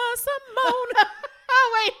 Nina Simone.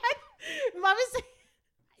 Oh, wait. Mama said,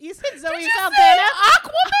 you said Zoe Did you Saldana? say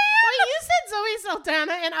Aquaman? Well, you said Zoe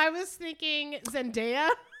Saldana, and I was thinking Zendaya.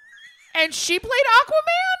 And she played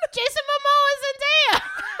Aquaman? Jason Momoa Zendaya.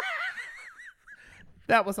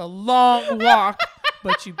 That was a long walk,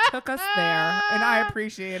 but you took us there, and I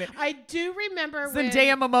appreciate it. I do remember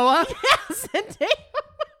Zendaya Momoa? Yes, Zendaya.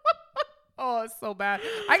 Oh, it's so bad.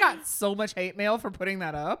 I got so much hate mail for putting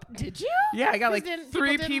that up. Did you? Yeah, I got 'Cause like didn't-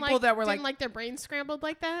 3 didn't people that were didn't like, their brains scrambled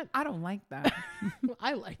like that. I don't like that.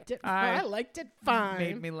 I liked it. I I liked it fine.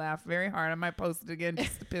 Made me laugh very hard. I might post it again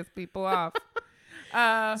just to piss people off.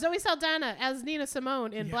 Zoe Saldana as Nina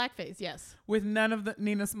Simone in blackface. Yes. With none of the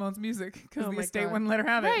Nina Simone's music because Oh the my estate God. wouldn't let her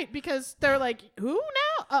have it. Right, because they're like, who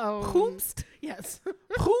now? Oh, Whomst? Yes.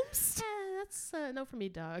 Whomst? That's no for me,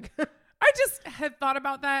 dog. I just had thought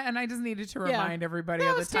about that, and I just needed to Yeah. remind everybody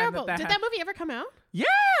That of was the time terrible. that Did happened. that movie ever come out? Yeah.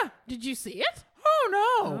 Did you see it?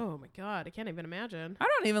 Oh no. Oh my God, I can't even imagine. I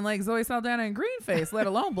don't even like Zoe Saldana in green face, let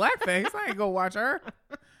alone blackface. I ain't go watch her.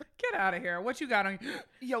 Get out of here. What you got on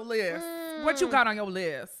your list? What you got on your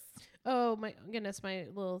list? Oh my goodness, my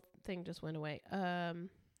little thing just went away. Ooh.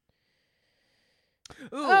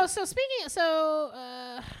 Oh, so speaking, that's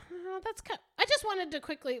I just wanted to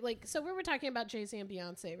quickly so we were talking about Jay-Z and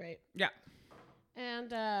Beyonce, right? Yeah. And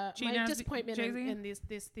Gina, my disappointment Jay-Z? in these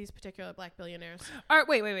particular black billionaires. All right,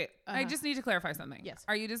 wait. I Uh-huh. just need to clarify something. Yes.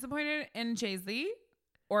 Are you disappointed in Jay-Z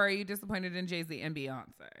or are you disappointed in Jay-Z and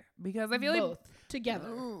Beyonce? Because I feel Both together.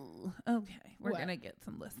 like... Ooh, okay. We're What? going to get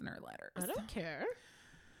some listener letters. I don't care.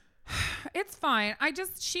 It's fine.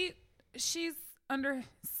 She's under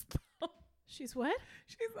spell. She's what?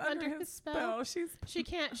 She's under his spell. She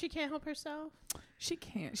can't help herself. She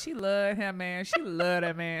can't. She love him, man. She love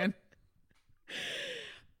that man.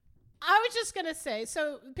 I was just gonna say,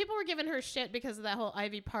 so people were giving her shit because of that whole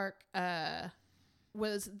Ivy Park so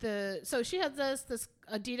she had this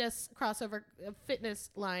Adidas crossover fitness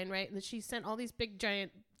line, right? And she sent all these big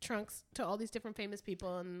giant trunks to all these different famous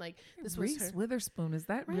people, and like this was Reese her, Witherspoon. Is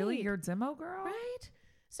that really Right. your demo girl? right?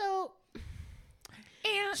 So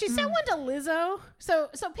And she sent one to Lizzo. So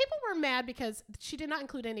people were mad because she did not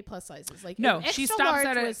include any plus sizes. Like No, an she extra stops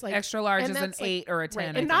large at was, like, extra large and is an that's, like, 8 or a 10.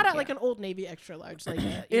 right, I and not think, at like an Old Navy extra large. Like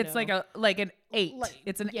it's like an 8. Like,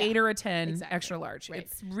 It's an yeah, 8 or a 10 exactly, extra large. right.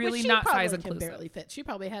 It's Which really she not probably size can inclusive. barely fit. She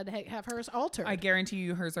probably had to have hers altered. I guarantee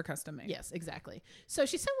you hers are custom made. Yes, exactly. So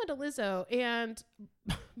she sent one to Lizzo, and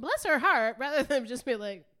bless her heart, rather than just be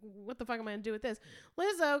like, "What the fuck am I gonna do with this?"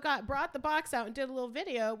 Lizzo brought the box out and did a little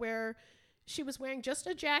video where she was wearing just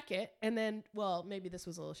a jacket, and then, well, maybe this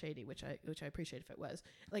was a little shady, which I appreciate if it was,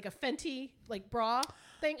 like a Fenty like bra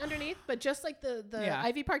thing underneath, but just like the Yeah.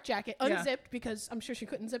 Ivy Park jacket, Yeah. unzipped because I'm sure she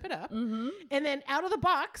couldn't zip it up, Mm-hmm. and then out of the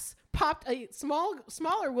box popped a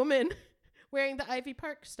smaller woman wearing the Ivy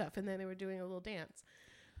Park stuff, and then they were doing a little dance,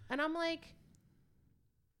 and I'm like,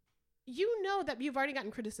 you know that you've already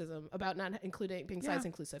gotten criticism about not being size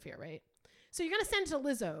inclusive here, right? So you're gonna send it to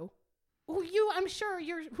Lizzo, who I'm sure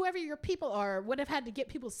whoever your people are would have had to get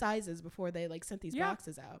people's sizes before they like sent these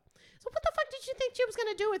boxes out. So what the fuck did you think she was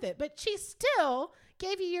gonna do with it? But she still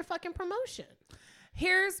gave you your fucking promotion.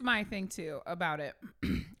 Here's my thing too about it.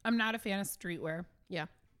 I'm not a fan of streetwear. Yeah.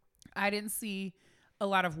 I didn't see a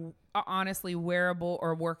lot of honestly wearable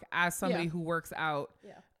or work as somebody Yeah. who works out.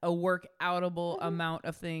 Yeah. A workoutable amount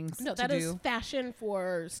of things No, to that do. is fashion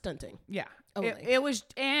for stunting. Yeah. Only. It was,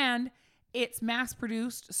 and it's mass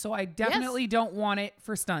produced, so I definitely don't want it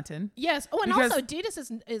for stunting. Yes. Oh, and Because- also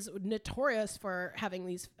Adidas is notorious for having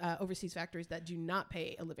these overseas factories that do not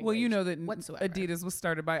pay a living Well, wage you know that whatsoever. Adidas was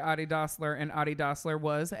started by Adi Dassler, and Adi Dassler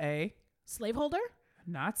was a Slaveholder?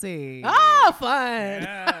 Nazi. Oh, fun.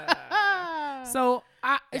 Yeah. So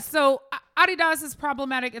So Adidas is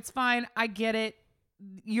problematic. It's fine. I get it.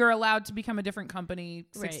 You're allowed to become a different company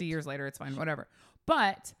 60 years later. It's fine. Whatever.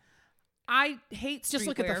 But I hate streetwear. Just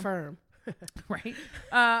look at the firm. Right.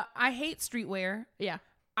 I hate streetwear. Yeah.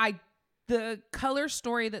 The color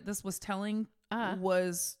story that this was telling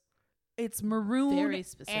was it's maroon Very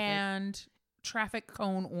specific. and traffic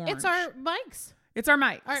cone orange. It's our mics. It's our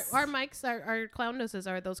mics. Our mics, our clown noses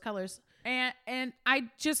are those colors. And I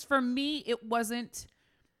just, for me, it wasn't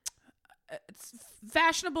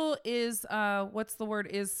fashionable is what's the word,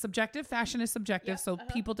 is subjective. Fashion is subjective. So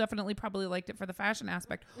people definitely probably liked it for the fashion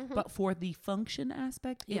aspect, but for the function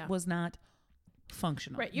aspect, it was not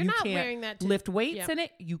functional. Right. You're not wearing that to lift weights in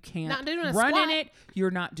it. You can't not doing a run squat. in it.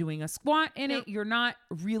 You're not doing a squat in it. You're not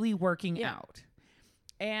really working out.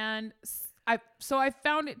 And I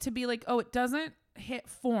found it to be like, oh, it doesn't hit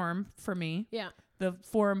form for me. Yeah. The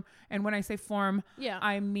form, and when I say form, Yeah.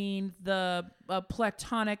 I mean the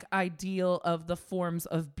platonic ideal of the forms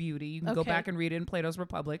of beauty. You can go back and read it in Plato's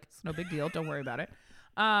Republic. It's no big deal. Don't worry about it.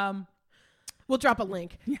 We'll drop a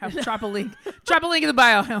link. Yeah, drop a link. Drop a link in the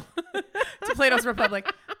bio to Plato's Republic.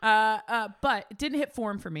 But it didn't hit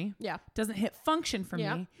form for me. Yeah. Doesn't hit function for me.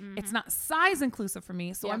 Mm-hmm. It's not size inclusive for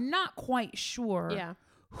me. So I'm not quite sure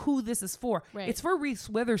who this is for. Right. It's for Reese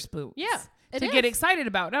Witherspoon. Yeah, it to is. get excited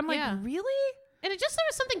about. And I'm like, Yeah. really? And it just there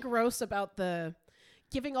was something gross about the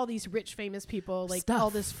giving all these rich famous people like Stuff. all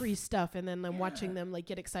this free stuff, and then I'm watching them like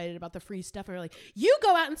get excited about the free stuff, and they're like, you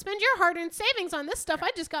go out and spend your hard-earned savings on this stuff I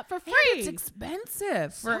just got for free. And it's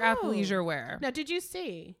expensive for athleisure wear. Now, did you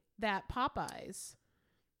see that Popeyes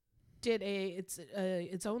did its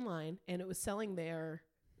own line, and it was selling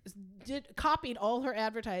copied all her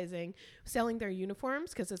advertising, selling their uniforms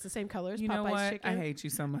because it's the same colors. You Popeyes know what? chicken. I hate you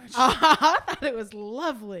so much. I thought it was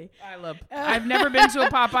lovely. I've never been to a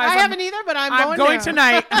Popeyes. I haven't either, but I'm going there.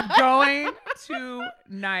 tonight. I'm going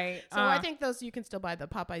tonight. So I think those you can still buy the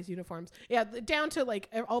Popeyes uniforms. Yeah, down to like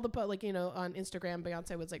all the like on Instagram,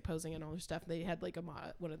 Beyonce was like posing and all her stuff. They had like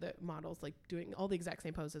one of the models like doing all the exact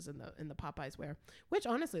same poses in the Popeyes wear, which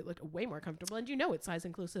honestly looked way more comfortable. And it's size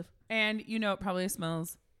inclusive. And it probably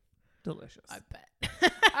smells delicious. I bet.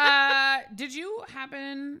 Did you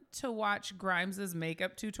happen to watch Grimes's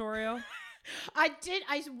makeup tutorial? I did.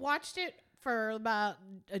 I watched it for about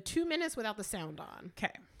 2 minutes without the sound on. Okay.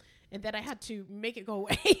 And then I had to make it go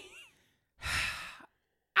away.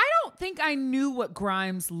 I don't think I knew what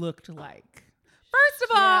Grimes looked like. First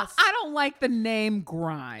of all, I don't like the name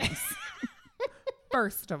Grimes.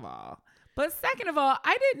 First of all. But second of all,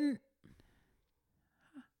 I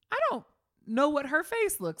don't know what her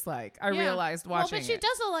face looks like. I realized watching but she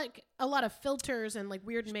does a lot of filters and like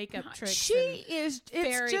weird makeup tricks. She is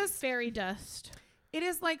just fairy dust. It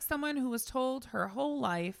is like someone who was told her whole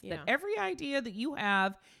life that every idea that you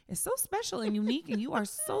have is so special and unique and you are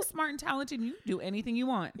so smart and talented and you can do anything you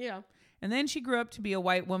want. Yeah. And then she grew up to be a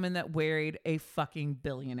white woman that married a fucking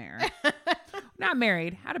billionaire. Not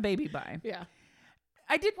married, had a baby by. Yeah.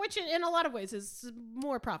 I did. Which in a lot of ways is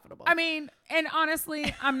more profitable. I mean, and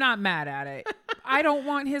honestly, I'm not mad at it. I don't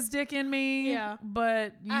want his dick in me. Yeah.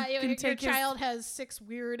 But your child has 6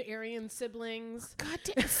 weird Aryan siblings. God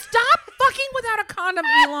damn. Stop fucking without a condom,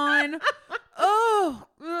 Elon. Oh.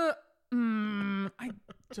 I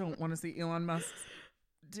don't want to see Elon Musk.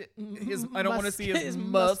 I don't want to see his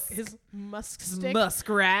musk. His musk stick.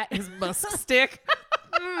 Muskrat. His musk stick.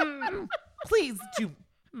 Please do.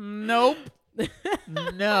 Nope.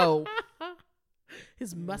 No.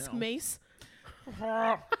 His musk mace.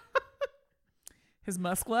 His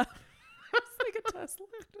muskla. It's like a Tesla.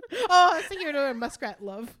 Oh, I was thinking you were doing a muskrat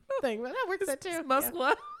love thing, but that works that too. His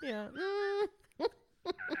muskla. Yeah.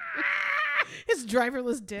 His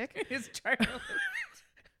driverless dick. His driverless.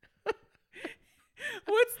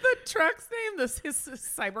 What's the truck's name? His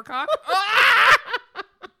Cybercock.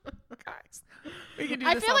 Guys, we can do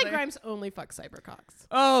this I feel all like day. Grimes only fucks cybercocks.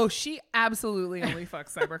 Oh, she absolutely only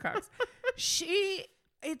fucks cybercocks.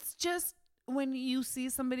 It's just when you see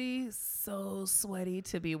somebody so sweaty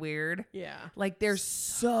to be weird. Yeah. Like they're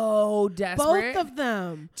so desperate. Both of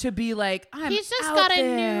them. To be like, He's just out got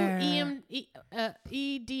there. a new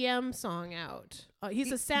EDM song out.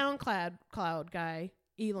 He's a SoundCloud guy.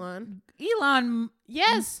 Elon.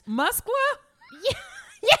 Yes. Muskla?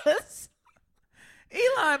 Yes.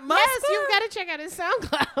 Elon Muskla? Yes, you've got to check out his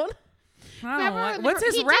SoundCloud. What's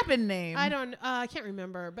his rapping name? I don't. I can't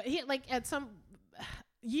remember. But he at some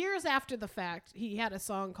years after the fact, he had a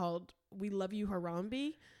song called "We Love You,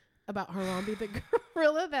 Harambe," about Harambe the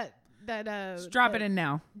gorilla. Just drop it in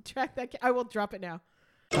now. Track that. I will drop it now.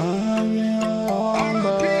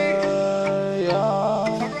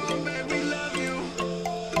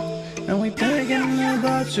 And we taking the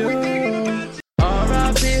about you.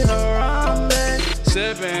 R.I.P. Harambe,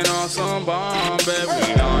 sipping on some Bombay.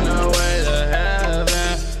 We on the way to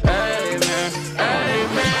heaven. Amen,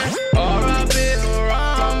 amen. R.I.P.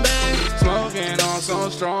 Harambe, smoking on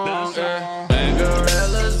some strong air. And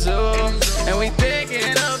Gorilla Zoo, and we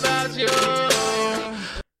thinking about you.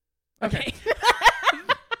 Okay.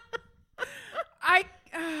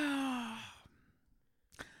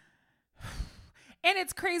 And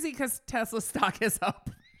it's crazy because Tesla stock is up.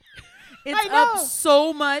 It's I know. up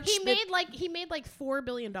so much. He made like $4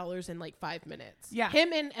 billion in like 5 minutes. Yeah.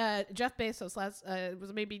 Him and Jeff Bezos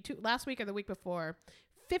last week or the week before,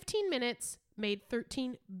 15 minutes made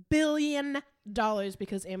 $13 billion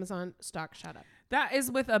because Amazon stock shot up. That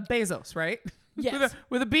is with a Bezos, right? Yes.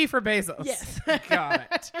 with a B for Bezos. Yes. Got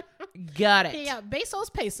it. Got it. Yeah,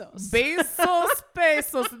 Bezos Pesos.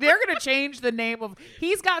 Bezos. They're going to change the name of.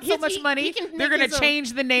 He's got so much money. he can They're make going his to own-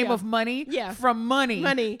 change the name yeah. of money Yeah. from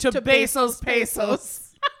money to Bezos Bezos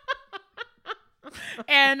Pesos.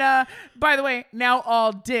 And by the way, now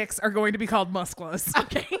all dicks are going to be called musklas.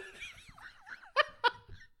 Okay.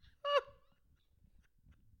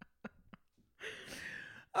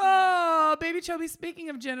 Oh, baby Chubby, speaking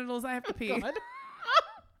of genitals, I have to pee. God.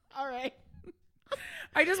 All right.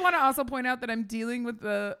 I just want to also point out that I'm dealing with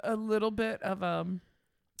a little bit of an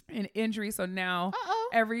injury. So now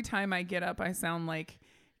every time I get up, I sound like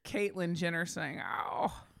Caitlyn Jenner saying,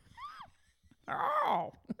 ow.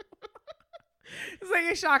 Ow. It's like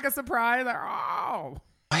a shock of surprise. Like, oh.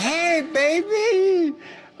 Hey, baby!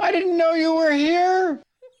 I didn't know you were here.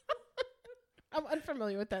 I'm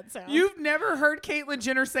unfamiliar with that sound. You've never heard Caitlyn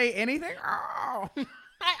Jenner say anything? Oh.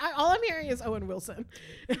 All I'm hearing is Owen Wilson.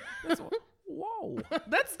 Whoa.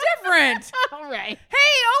 That's different. All right.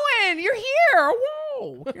 Hey, Owen, you're here.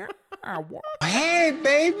 Whoa. Yeah. Whoa. Hey,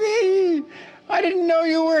 baby! I didn't know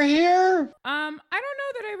you were here. I don't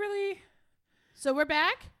know that I really. So we're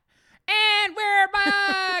back. And we're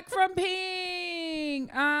back from Ping.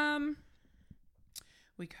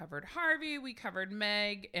 We covered Harvey. We covered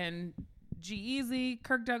Meg and G-Eazy.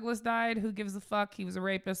 Kirk Douglas died. Who gives a fuck? He was a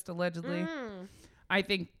rapist, allegedly. I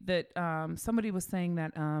think that somebody was saying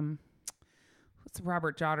that what's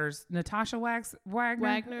Robert Jotter's Natasha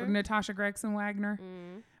Wagner? Natasha Gregson Wagner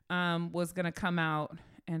was going to come out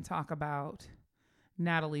and talk about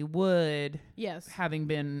Natalie Wood, Yes. having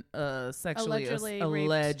been sexually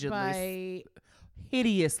allegedly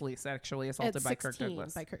hideously sexually assaulted at by Kirk 16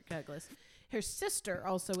 Douglas. by Kirk Douglas. Her sister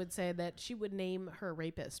also would say that she would name her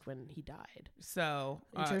rapist when he died. So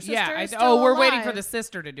And her sister yeah, is still we're waiting for alive. the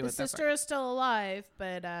sister to do The it. That's sister is still alive,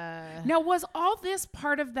 but right. Now, was all this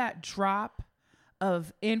part of that drop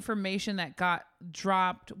of information that got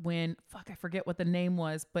dropped when I forget what the name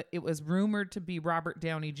was, but it was rumored to be Robert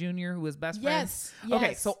Downey Jr., who was best friends. Yes.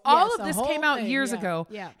 Okay, so all yes, of the this whole came out thing, years yeah, ago.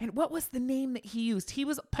 Yeah. And what was the name that he used? He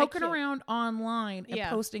was poking can't- around online and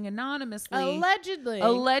Yeah. posting anonymously.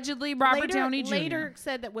 Allegedly Robert Downey Jr. Later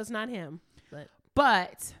said that was not him.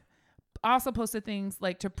 But also posted things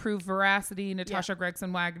like to prove veracity, Natasha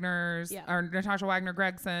Gregson Wagner's or Natasha Wagner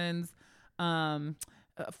Gregson's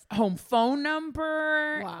home phone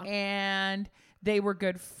number. Wow. And they were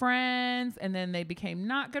good friends, and then they became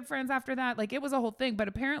not good friends after that. Like, it was a whole thing. But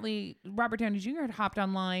apparently Robert Downey Jr. had hopped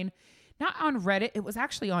online, not on Reddit, it was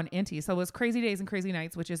actually on Inti. So it was Crazy Days and Crazy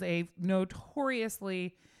Nights, which is a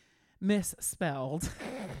notoriously misspelled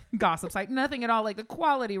gossip site. Nothing at all like the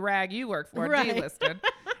quality rag you work for, Right. delisted.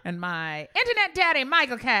 And my internet daddy,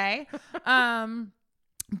 Michael K.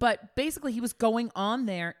 But basically, he was going on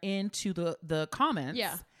there into the comments.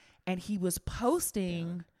 Yeah. And he was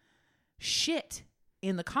posting shit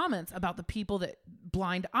in the comments about the people that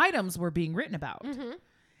Blind Items were being written about. Mm-hmm.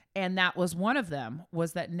 And that was one of them,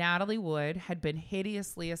 was that Natalie Wood had been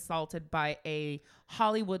hideously assaulted by a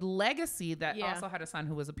Hollywood legacy that also had a son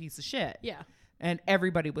who was a piece of shit. Yeah. And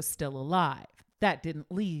everybody was still alive. That didn't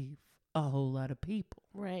leave a whole lot of people.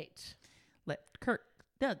 Right. Let Kirk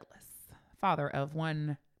Douglas, father of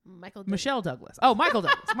one Michael Michelle Douglas. Oh, Michael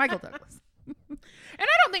Douglas. Michael Douglas. And I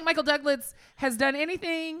don't think Michael Douglas has done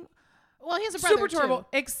anything Well, he has a brother super terrible, too.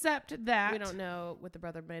 except that We don't know what the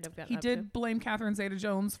brother might have gotten he up did blame Catherine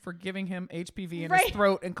Zeta-Jones for giving him HPV in Right. his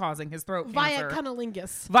throat and causing his throat to. Via cancer.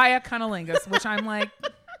 cunnilingus. Via cunnilingus, which I'm like,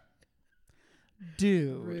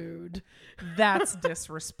 dude, Rude. that's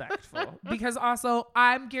disrespectful. Because also,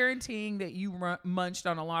 I'm guaranteeing that you munched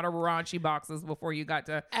on a lot of raunchy boxes before you got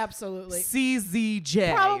to Absolutely.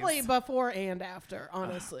 CZJ. Probably before and after,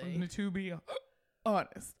 honestly. To be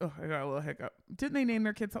honest. Oh, I got a little hiccup. Didn't they name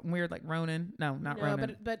their kid something weird like Ronan? No, not No,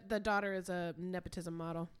 Ronan. but the daughter is a nepotism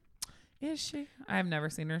model. Is she? I've never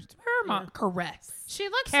seen her. Her mom, Caress. She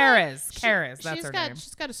looks Karis. like Karis, that's her name.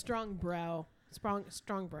 She's got a strong brow.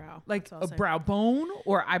 Strong brow. Like That's all I'll a say. brow bone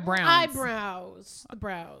or eyebrows? Eyebrows. The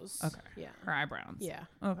brows. Okay. Yeah. Her eyebrows. Yeah.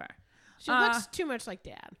 Okay. She looks too much like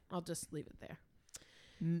Dad. I'll just leave it there.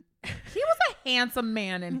 He was a handsome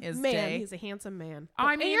man in his day. He's a handsome man.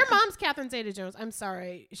 I And mean- your mom's Catherine Zeta-Jones. I'm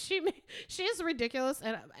sorry. She is ridiculous,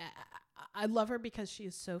 and I love her because she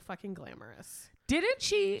is so fucking glamorous. Didn't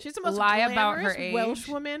she She's the most lie glamorous about her age? Welsh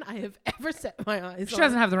woman I have ever set my eyes on. She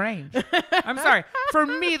doesn't have the range. I'm sorry. For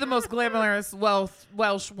me, the most glamorous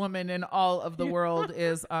Welsh woman in all of the world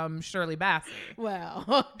is Shirley Bassey.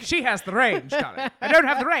 Well, She has the range, darling. I don't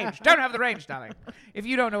have the range. Don't have the range, darling. If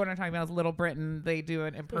you don't know what I'm talking about, it's Little Britain. They do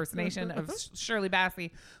an impersonation of Shirley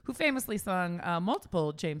Bassey, who famously sung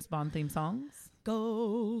multiple James Bond theme songs.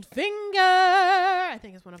 Goldfinger, I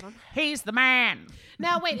think is one of them. He's the man.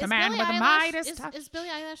 Now wait, The is man Billie with the Eilish Midas touch. is Billie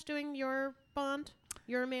Eilish doing your Bond?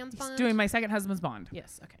 Your man's He's Bond? doing my second husband's Bond.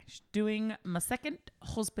 Yes. Okay. She's doing my second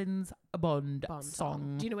husband's Bond, Bond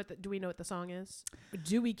song. Do we know what the song is?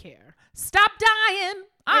 Do we care? Stop dying.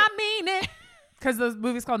 I mean it. Because the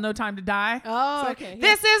movie's called No Time to Die. Oh, So, okay.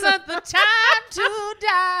 This isn't the time to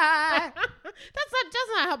die. That's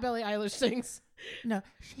not how Billie Eilish sings. No.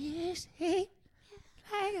 She's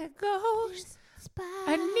like a ghost.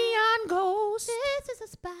 A neon ghost. This is a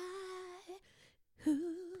spy who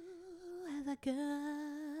has a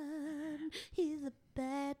gun. He's a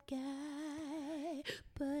bad guy,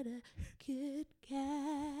 but a good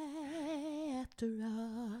guy after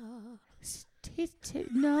all. He's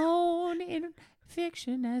known in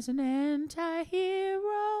fiction as an anti-hero.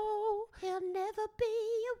 He'll never be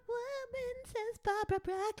a woman, says Barbara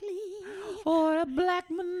Broccoli. Or a black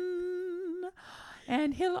man.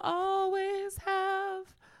 And he'll always have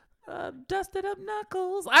dusted up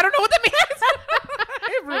knuckles. I don't know what that means.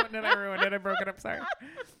 I ruined it. I broke it up. Sorry.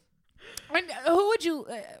 And who would you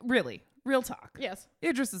really? Real talk. Yes.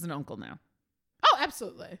 Idris is an uncle now. Oh,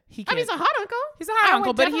 absolutely. He I mean, he's a can't- hot uncle. He's a hot I uncle,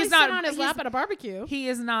 would but definitely he's not sit on his he's- lap at a barbecue. He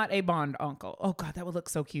is not a Bond uncle. Oh God, that would look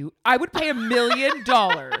so cute. I would pay $1 million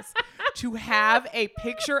to have a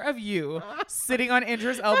picture of you sitting on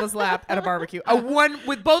Idris Elba's lap at a barbecue. A one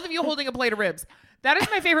with both of you holding a plate of ribs. That is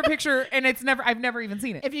my favorite picture, and I've never even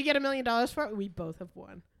seen it. If you get $1 million for it, we both have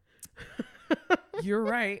won. You're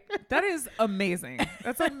right. That is amazing.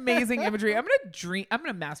 That's amazing imagery. I'm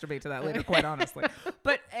gonna masturbate to that later, quite honestly.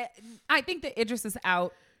 But I think that Idris is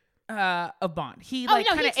out of Bond. He kind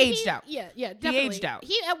of aged out. Yeah, definitely. aged out.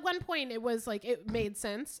 He at one point it was like it made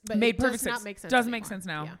sense, but Made it perfect does sense. not make sense. Doesn't make anymore. sense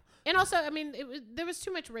now. Yeah. And also, I mean, there was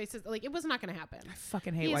too much racism. Like it was not going to happen. I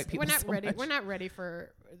fucking hate white people. We're not so ready. much. We're not ready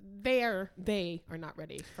for. They are not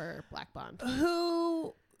ready for Black Bond.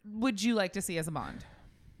 Who would you like to see as a Bond?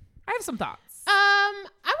 I have some thoughts. I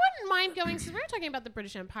wouldn't mind going. Since we're talking about the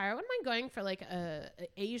British Empire, I wouldn't mind going for like a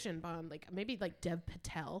Asian Bond, like maybe like Dev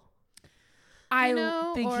Patel. I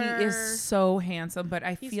know, think he or- is so handsome, but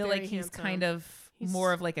I He's feel like very he's handsome. kind of He's-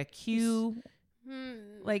 more of like a Q.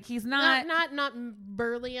 Like he's not. not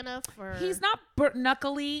burly enough, or He's not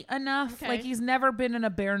knuckly enough. Okay. Like he's never been in a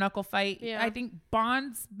bare knuckle fight. Yeah. I think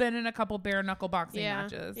Bond's been in a couple bare knuckle boxing yeah,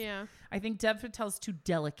 matches. yeah. I think Dev Patel's too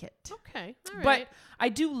delicate. Okay, all right. But I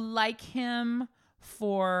do like him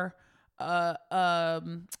for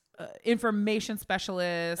information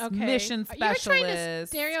specialist, Okay. mission You're trying to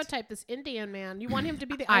specialist. stereotype this Indian man. You want him to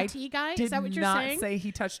be the I IT guy? Did Is that what you're not saying? say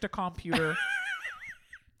he touched a computer.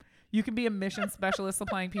 You can be a mission specialist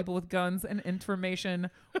supplying people with guns and information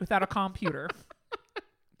without a computer.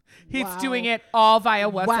 He's Wow. doing it all via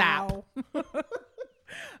WhatsApp.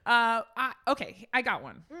 Wow. Okay, I got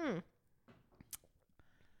one. Mm.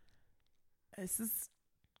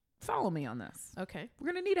 Follow me on this. Okay. We're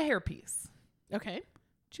gonna need a hairpiece. Okay.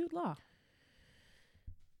 Jude Law.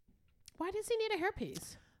 Why does he need a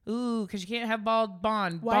hairpiece? Ooh, because you can't have bald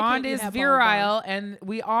Bond. Why Bond can't you is have bald virile, and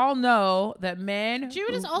we all know that men.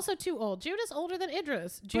 Jude is also too old. Jude is older than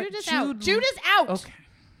Idris. Jude But is out. Jude- Jude is out. Okay.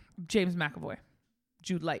 James McAvoy.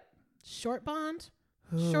 Jude Light. Short Bond.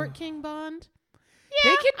 Short King Bond. They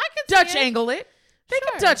Yeah, can I can see Dutch it. angle it. They Sure.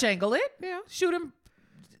 can Dutch angle it. Yeah. Shoot him.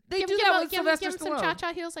 They Give do him, that with give him Sylvester some Stallone.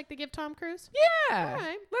 cha-cha heels like they give Tom Cruise. Yeah. All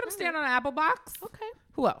right. Let him All stand on an apple box. Okay.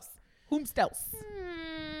 Who else? Whomst else?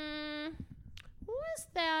 Who is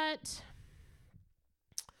that?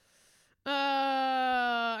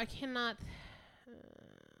 I cannot.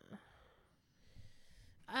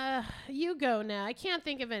 You go now. I can't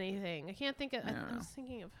think of anything. I can't think of. I was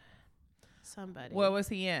thinking of somebody. What was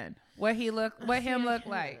he in? What him look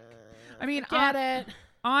like? I mean, Get it.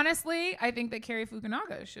 honestly, I think that Cary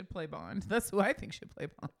Fukunaga should play Bond. That's who I think should play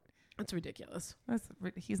Bond. That's ridiculous.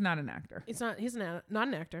 He's not an actor. He's not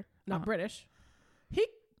an actor. Not British.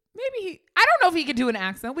 I don't know if he could do an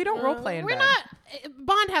accent. We don't role play in We're bed. not.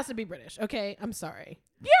 Bond has to be British. Okay, I'm sorry.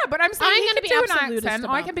 Yeah, but I'm saying I'm he gonna can be do an absolutist accent.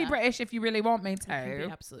 I about can be that. British if you really want me You can be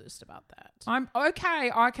to. absolutist about that. I'm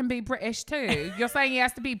okay. I can be British too. You're saying he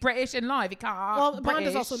has to be British in life. He can't. Well, Bond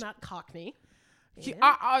is British. also not Cockney.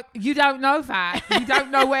 You don't know that. You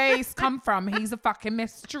don't know where he's come from. He's a fucking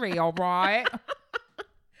mystery, all right?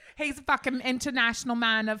 He's a fucking international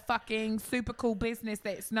man of fucking super cool business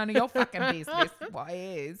that's none of your fucking business. What he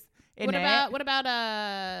is. What about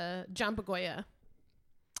John Bogoya?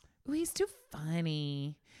 Ooh, he's too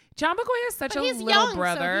funny. John Bogoya is such But a he's little young,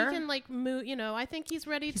 brother. so he can like move. You know, I think he's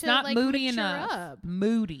ready He's to not like moody mature enough. up.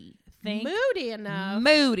 Moody. Think Moody enough.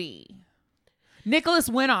 moody. Nicholas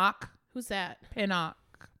Winnock. Who's that? Pinnock.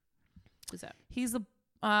 Who's that? He's a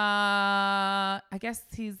I guess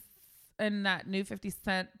he's in that new 50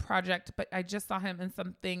 Cent project, but I just saw him in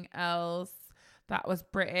something else that was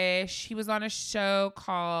British. He was on a show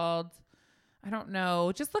called, I don't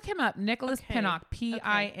know, just look him up. Nicholas Pinnock, Pinnock.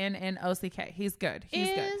 He's good. He's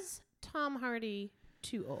good. Is Tom Hardy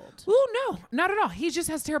too old? Oh no, not at all. He just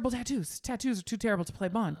has terrible tattoos. Tattoos are too terrible to play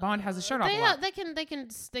Bond. Bond has a shirt off a lot. They can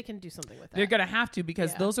do something with that. They're gonna have to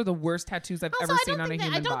because Yeah. those are the worst tattoos I've Also, ever I seen don't on a think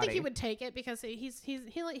human I don't body. think he would take it because he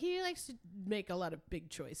likes to make a lot of big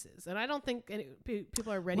choices, and I don't think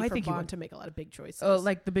people are ready Well, I for think he Bond would. to make a lot of big choices. Oh,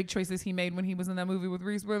 like the big choices he made when he was in that movie with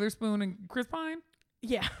Reese Witherspoon and Chris Pine.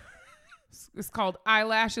 yeah, It's called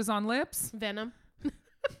Eyelashes on Lips. Venom.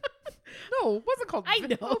 No, it wasn't called. I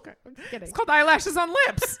know. Okay. I'm just kidding. It's called Eyelashes on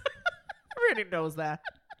Lips. Everybody knows that.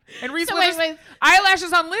 And Reese So Witherspoon. wait.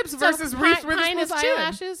 Eyelashes on Lips So versus Pine Reese is Witherspoon's chin.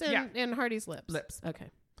 eyelashes and, Yeah. and Hardy's lips. Lips. Okay.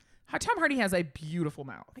 Tom Hardy has a beautiful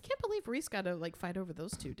mouth. I can't believe Reese got to like fight over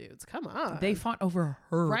those two dudes. Come on. They fought over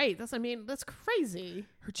her. right. That's crazy.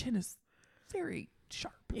 Her chin is very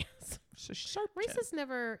sharp. Yes. It's a sharp Reese chin. has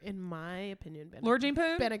never, in my opinion, Laura Jean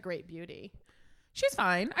Poon? been a great beauty. She's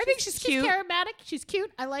fine. I think she's cute. She's charismatic. She's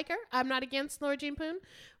cute. I like her. I'm not against Laura Jean Poon,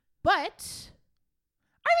 but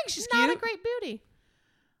I think she's not cute. a great beauty.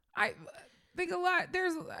 I think a lot.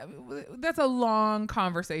 That's a long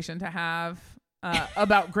conversation to have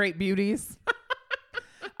about great beauties.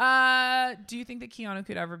 Do you think that Keanu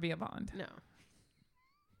could ever be a Bond? No.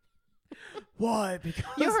 Why? Because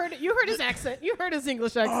You heard his accent. You heard his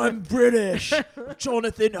English accent. I'm British.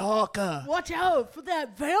 Jonathan Harker. Watch out for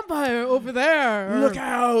that vampire over there. Look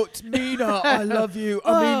out, Mina. I love you.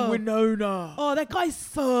 I mean Winona. Oh, that guy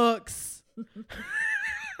sucks.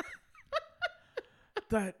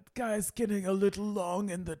 That guy's getting a little long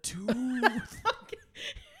in the tooth.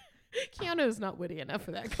 Keanu is not witty enough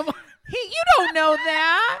for that. Come on. You don't know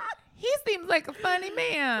that. He seems like a funny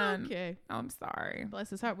man. Okay. I'm sorry. Bless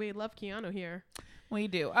his heart. We love Keanu here. We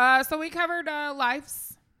do. So we covered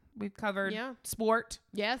lives. We've covered sport.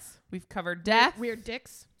 Yes. We've covered death. Weird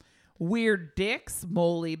dicks. Weird dicks.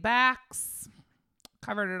 Moly backs.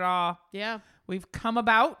 Covered it all. Yeah. We've come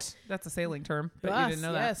about. That's a sailing term, but you didn't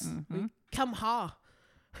know yes. that. Mhm. We come ha.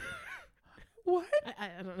 What? I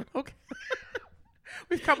don't know. Okay.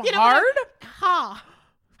 We've come You know hard. Ha.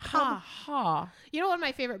 Come ha. You know what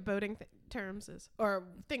my favorite boating terms is? Or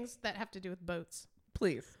things that have to do with boats.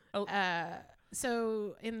 Please. Oh,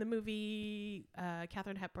 So in the movie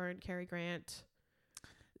Katharine Hepburn, Cary Grant.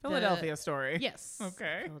 Philadelphia Story. Yes.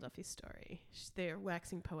 Okay. Philadelphia Story. They're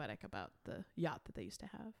waxing poetic about the yacht that they used to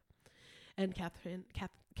have. And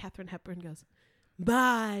Katharine Hepburn goes,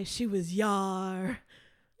 "Bye, she was yar."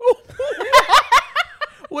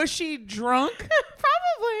 Was she drunk?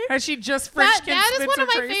 Probably. Has she just French kissed That is one Spencer of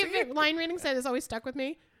my Tracy? favorite line readings that has always stuck with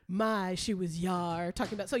me. My, she was yar.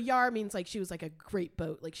 Talking about, so yar means like she was like a great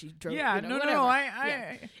boat, like she drove. Yeah, you know, no, whatever.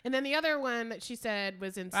 Yeah. And then the other one that she said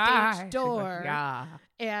was in Stage Ah, Door. yeah.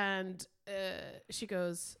 And she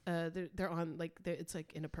goes, they're on like it's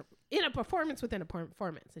like in a performance within a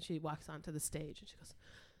performance, and she walks onto the stage and she goes,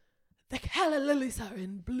 "The calla lilies are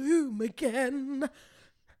in bloom again."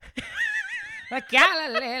 The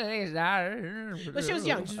calla lilies are. But she was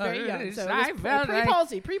young. She was very young. So I it was felt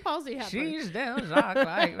like pre-palsy happened. she still talk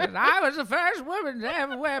like this. I was the first woman to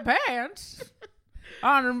ever wear pants.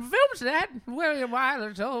 On a film set, William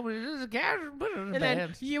Wyler told me this is a casual And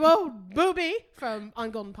then You Old Booby from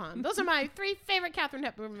On Golden Pond. Those are my 3 favorite Katharine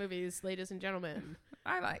Hepburn movies, ladies and gentlemen.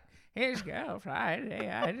 I like His Girl Friday.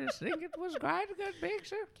 I just think it was quite a good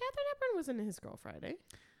picture. Katharine Hepburn was in His Girl Friday.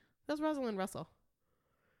 That was Rosalind Russell.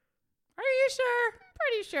 Are you sure?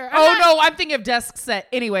 Pretty sure. I'm thinking of Desk Set.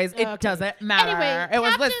 Anyways, it Okay. doesn't matter. Anyway, it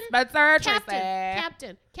was with Spencer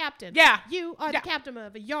Captain. Yeah. You are Yeah. the captain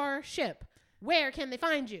of a yar ship. Where can they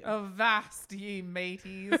find you? Avast ye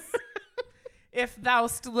mateys. if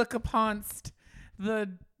thou'st look uponst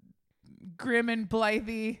the grim and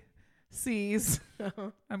blithy seas.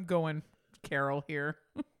 I'm going Carol here.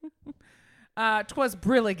 'Twas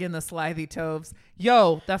brillig in the slithy toves.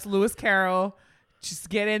 Yo, that's Lewis Carroll. Just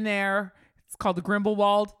get in there. It's called the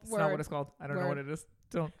Grimblewald. It's not Word. what it's called. I don't know Word. what it is.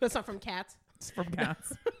 Don't. That's not from Cats. It's from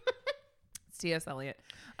Cats. It's T.S. Eliot.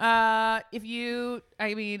 If you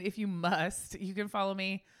must, you can follow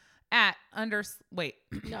me at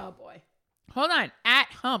No, boy. hold on, at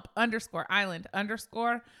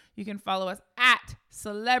hump_island_. You can follow us at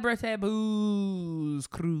Celebrity Booze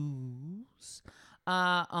Cruise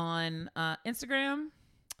on Instagram.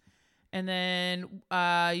 And then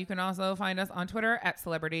you can also find us on Twitter at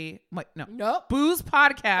Nope. Booze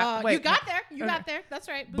Podcast. You got there. You got there. That's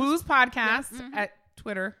right. Booze Podcast Yeah, at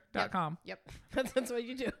twitter.com. Yep. That's what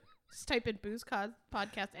you do. Just type in Booze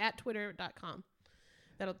Podcast at twitter.com.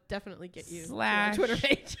 That'll definitely get you to our / Twitter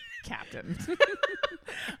page. Captain.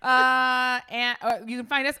 And you can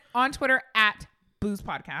find us on Twitter at Booze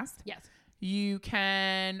Podcast. Yes. You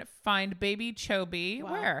can find Baby Chobi.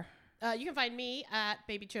 Wow. Where? You can find me at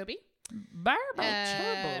Baby Chobi.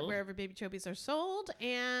 Chobi. Wherever Baby Chobies are sold.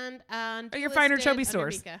 And your finer delisted Chobi under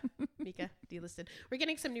stores. Mika delisted. We're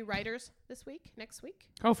getting some new writers next week.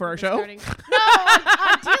 Oh, for our We're show? starting- No,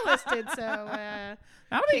 on delisted. So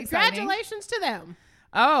That'll be exciting. congratulations to them.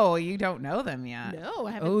 Oh, you don't know them yet. No,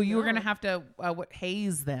 I haven't. Oh, you were going to no. have to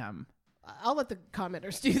haze them. I'll let the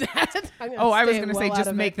commenters do that. Oh, I was going to say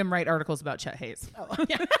just make them write articles about Chet Hayes. Oh,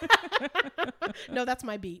 yeah. No, that's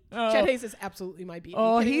my beat. Oh. Chet Hayes is absolutely my beat.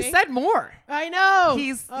 Oh, Are you he kidding me? said more. I know.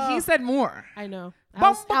 He Oh, said more. I know.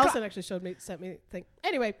 Bumba- Allison actually sent me a thing.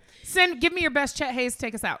 Anyway, Give me your best Chet Hayes.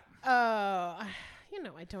 Take us out. you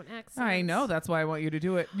know I don't accent. I know. That's why I want you to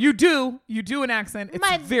do it. You do an accent. It's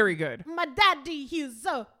My- very good. My daddy, he's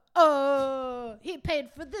he paid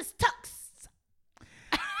for this tux.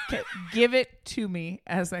 Okay, give it to me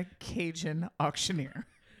as a Cajun auctioneer.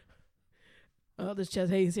 Oh, this Chet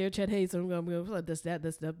Hayes here. Chet Hayes. I'm going to let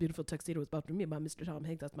this beautiful tuxedo was bought for me by Mr. Tom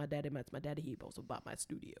Hanks. That's my daddy. That's my daddy. He also bought my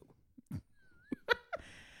studio.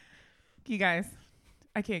 You guys,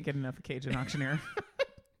 I can't get enough of Cajun auctioneer.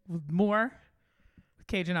 More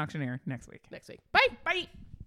Cajun auctioneer next week. Next week. Bye. Bye.